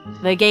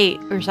the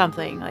gate or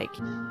something. Like,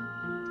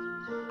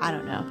 I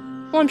don't know.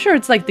 Well, I'm sure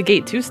it's like the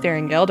gate to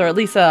Staring Guild, or at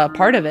least a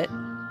part of it.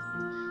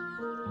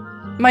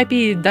 Might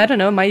be, I don't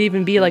know, might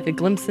even be like a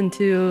glimpse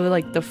into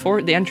like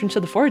the entrance to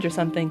the forge or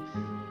something.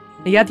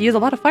 You have to use a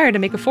lot of fire to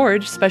make a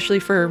forge, especially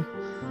for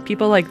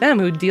people like them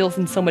who deals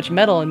in so much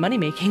metal and money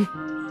making.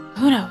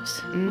 Who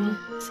knows? Mm.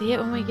 We'll see it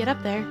when we get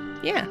up there.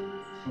 Yeah.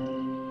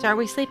 So are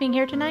we sleeping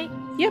here tonight?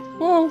 Yep.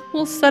 Well,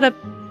 we'll set up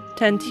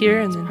tent here,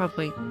 and It's then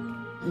probably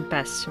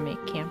best to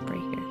make camp right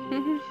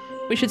here.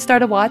 we should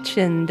start a watch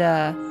and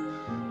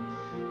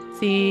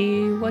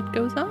see what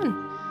goes on.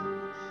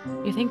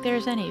 You think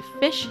there's any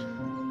fish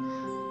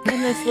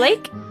in this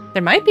lake?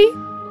 There might be.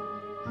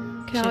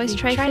 Could always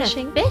try to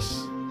fishing. fish?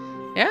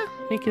 Yeah,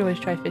 we can always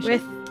try fishing.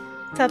 With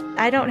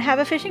I don't have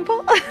a fishing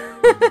pole.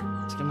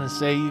 I was gonna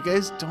say, you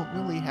guys don't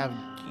really have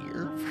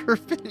gear for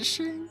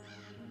fishing.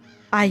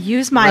 I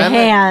use my Rem-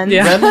 hands.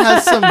 Yeah. Rem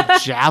has some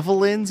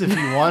javelins if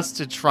he wants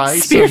to try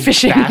Spear some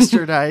fishing.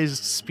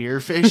 bastardized spear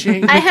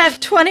fishing. I have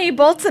 20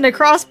 bolts and a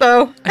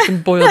crossbow I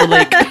can boil the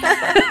lake.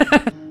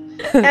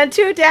 and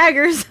 2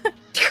 daggers.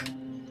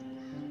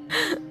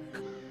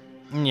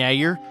 Yeah,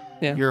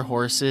 Yeah. your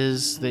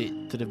horses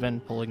that have been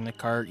pulling the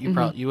cart,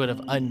 you would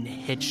have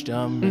unhitched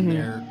them, and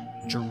they're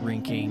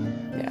drinking.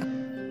 Yeah.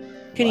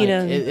 Like,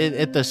 Kanina.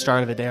 at the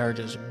start of it, they are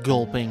just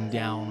gulping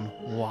down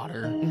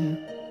water,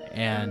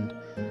 and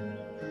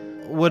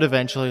would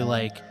eventually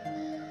like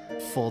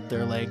fold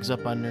their legs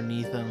up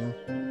underneath them.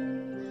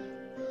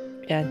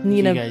 Yeah,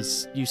 Nina.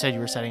 You said you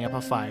were setting up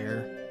a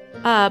fire.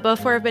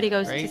 Before everybody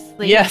goes Right? to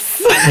sleep.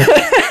 Yes.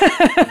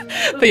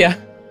 But yeah.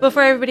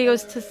 Before everybody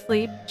goes to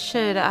sleep,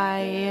 should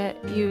I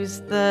use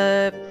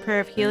the prayer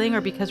of healing,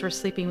 or because we're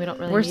sleeping, we don't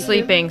really We're need to?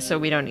 sleeping, so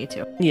we don't need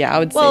to. Yeah, I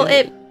would say. Well,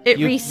 that- it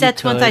You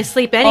resets once I could.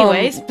 sleep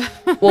anyways.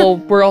 well,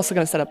 we're also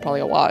going to set up probably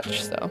a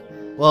watch, so.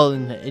 Well,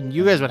 and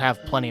you guys would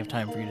have plenty of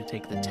time for you to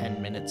take the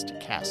 10 minutes to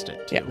cast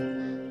it, too.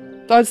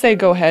 Yeah. So I'd say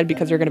go ahead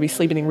because you're going to be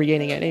sleeping and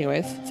regaining it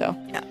anyways, so.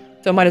 Yeah.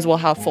 So might as well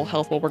have full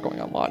health while we're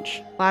going on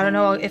watch. Well, I don't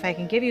know if I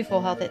can give you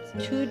full health. It's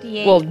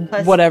 2d8 Well,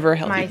 plus whatever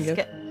health my you can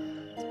give.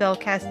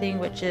 spellcasting,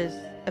 which is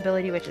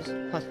ability, which is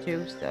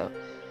 +2. So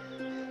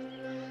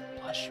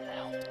Plus your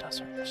health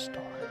doesn't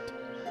restore it.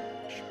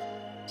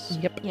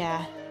 Yep,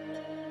 yeah.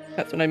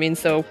 that's what I mean.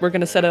 So we're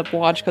gonna set up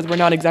watch because we're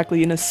not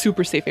exactly in a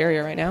super safe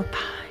area right now.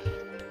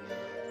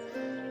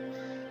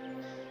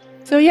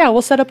 So yeah,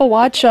 we'll set up a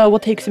watch. We'll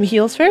take some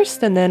heals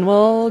first, and then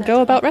we'll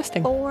go about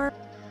resting. 4,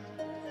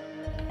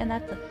 and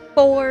that's a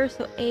 4,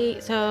 so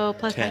 8. So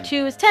plus my 10.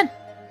 2 is 10.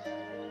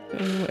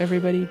 So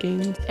everybody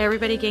gains.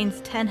 Everybody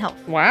gains 10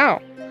 health.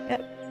 Wow.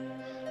 Yep.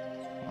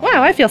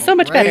 Wow, I feel so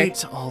much better.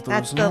 Right, all those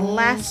That's the knolls.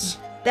 last.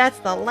 That's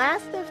the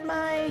last of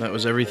my. That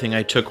was everything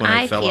I took when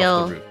I fell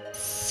off the roof.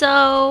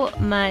 so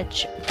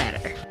much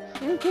better.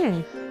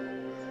 Mm-hmm.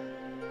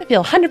 I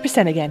feel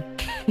 100% again.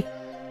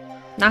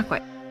 Not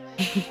quite.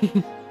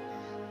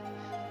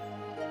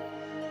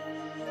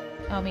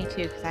 Oh, me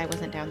too, because I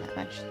wasn't down that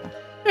much. So. All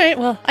right,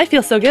 well, I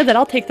feel so good that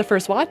I'll take the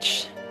first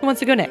watch. Who wants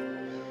to go next?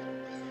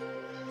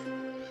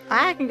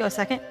 I can go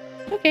second.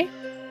 Okay.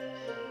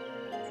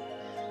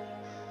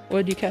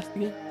 What did you cast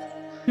again?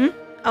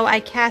 Oh,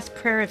 I cast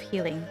Prayer of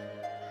Healing.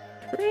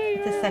 Prayer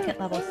It's a second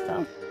level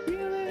spell.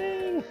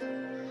 healing.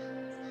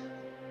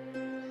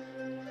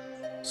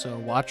 So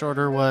watch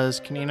order was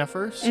Kanina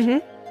first.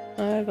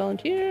 Mm-hmm. I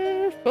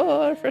volunteer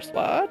for first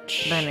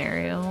watch. Then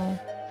Ariel.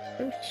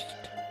 First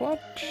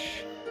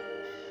watch.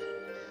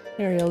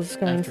 Ariel's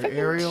going After second.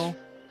 Ariel.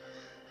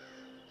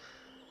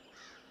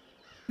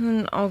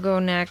 And I'll go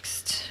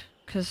next,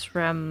 because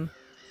Rem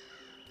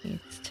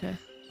needs to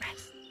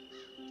rest.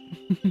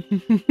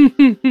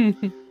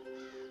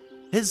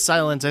 His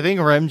silence, I think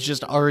Rem's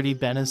just already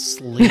been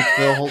asleep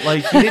the whole,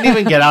 like, he didn't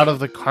even get out of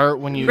the cart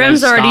when you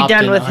Rem's guys already stopped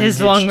done and with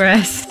his long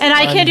rest. And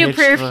I can do Unhitch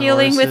Prayer of the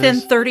Healing within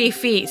horses. 30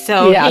 feet,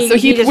 so yeah, so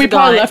he just we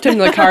probably gone. left him in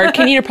the car.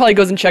 Kanina probably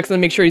goes and checks and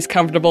make sure he's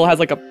comfortable, has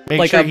like a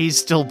Make sure he's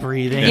still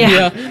breathing.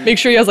 Yeah. make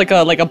sure he has like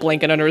a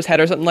blanket under his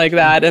head or something like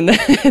that, and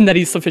and that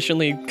he's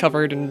sufficiently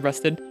covered and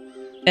rested.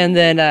 And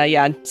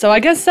then so I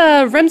guess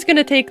Rem's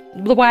gonna take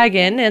the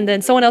wagon, and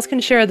then someone else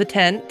can share the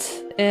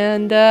tent.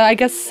 And I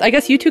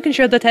guess you two can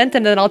share the tent,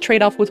 and then I'll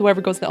trade off with whoever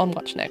goes on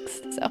watch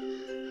next. So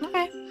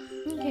Okay.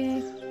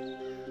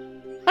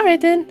 all right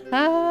then,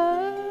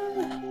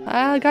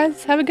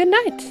 guys, have a good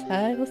night.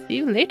 I will see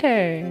you later.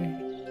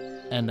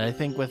 And I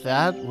think with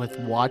that, with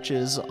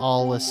watches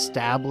all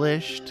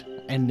established,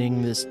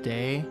 ending this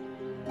day,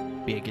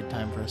 be a good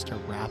time for us to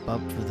wrap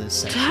up for this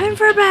section. Time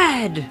for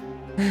bed!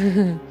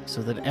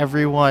 So that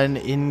everyone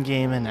in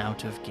game and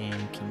out of game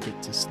can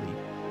get to sleep,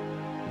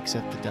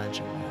 except the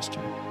dungeon master,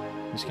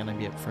 who's gonna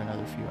be up for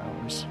another few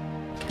hours.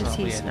 Because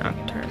Probably he's editing an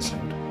nocturnal.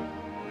 episode.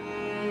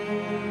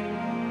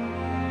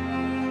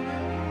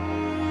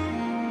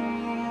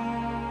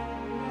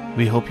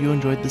 We hope you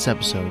enjoyed this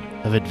episode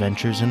of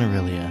Adventures in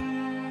Aurelia.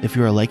 If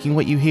you are liking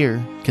what you hear,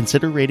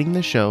 consider rating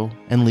the show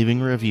and leaving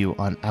a review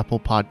on Apple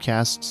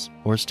Podcasts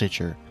or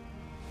Stitcher.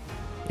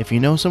 If you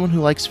know someone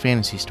who likes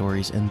fantasy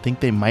stories and think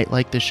they might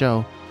like the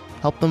show,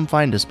 help them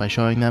find us by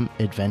showing them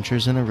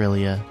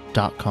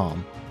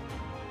adventuresinaurelia.com.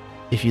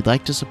 If you'd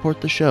like to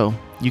support the show,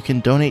 you can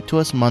donate to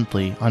us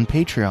monthly on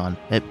Patreon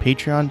at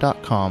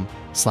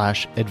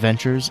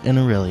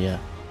patreon.com/adventuresinaurelia.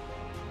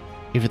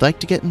 If you'd like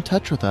to get in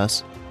touch with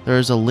us, there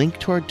is a link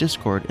to our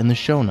Discord in the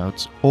show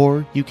notes,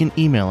 or you can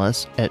email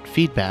us at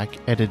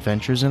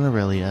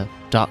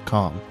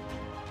feedback@adventuresinaurelia.com.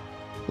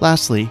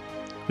 Lastly,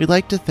 we'd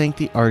like to thank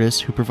the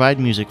artists who provide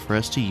music for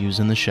us to use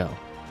in the show.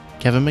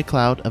 Kevin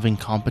McLeod of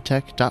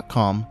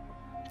Incompetech.com,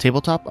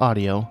 Tabletop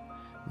Audio,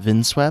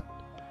 Vinswept,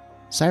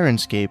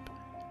 Sirenscape,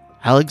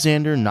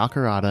 Alexander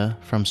Nakarada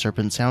from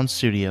Serpent Sound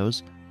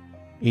Studios,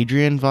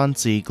 Adrian Von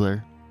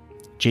Ziegler,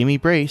 Jamie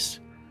Brace,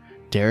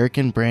 Derek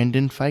and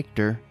Brandon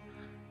Feichter,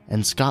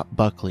 and Scott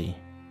Buckley.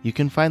 You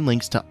can find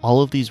links to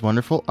all of these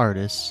wonderful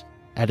artists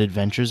at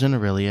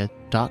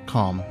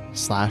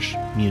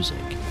adventuresinaurelia.com/music.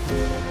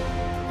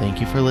 Thank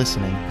you for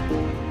listening.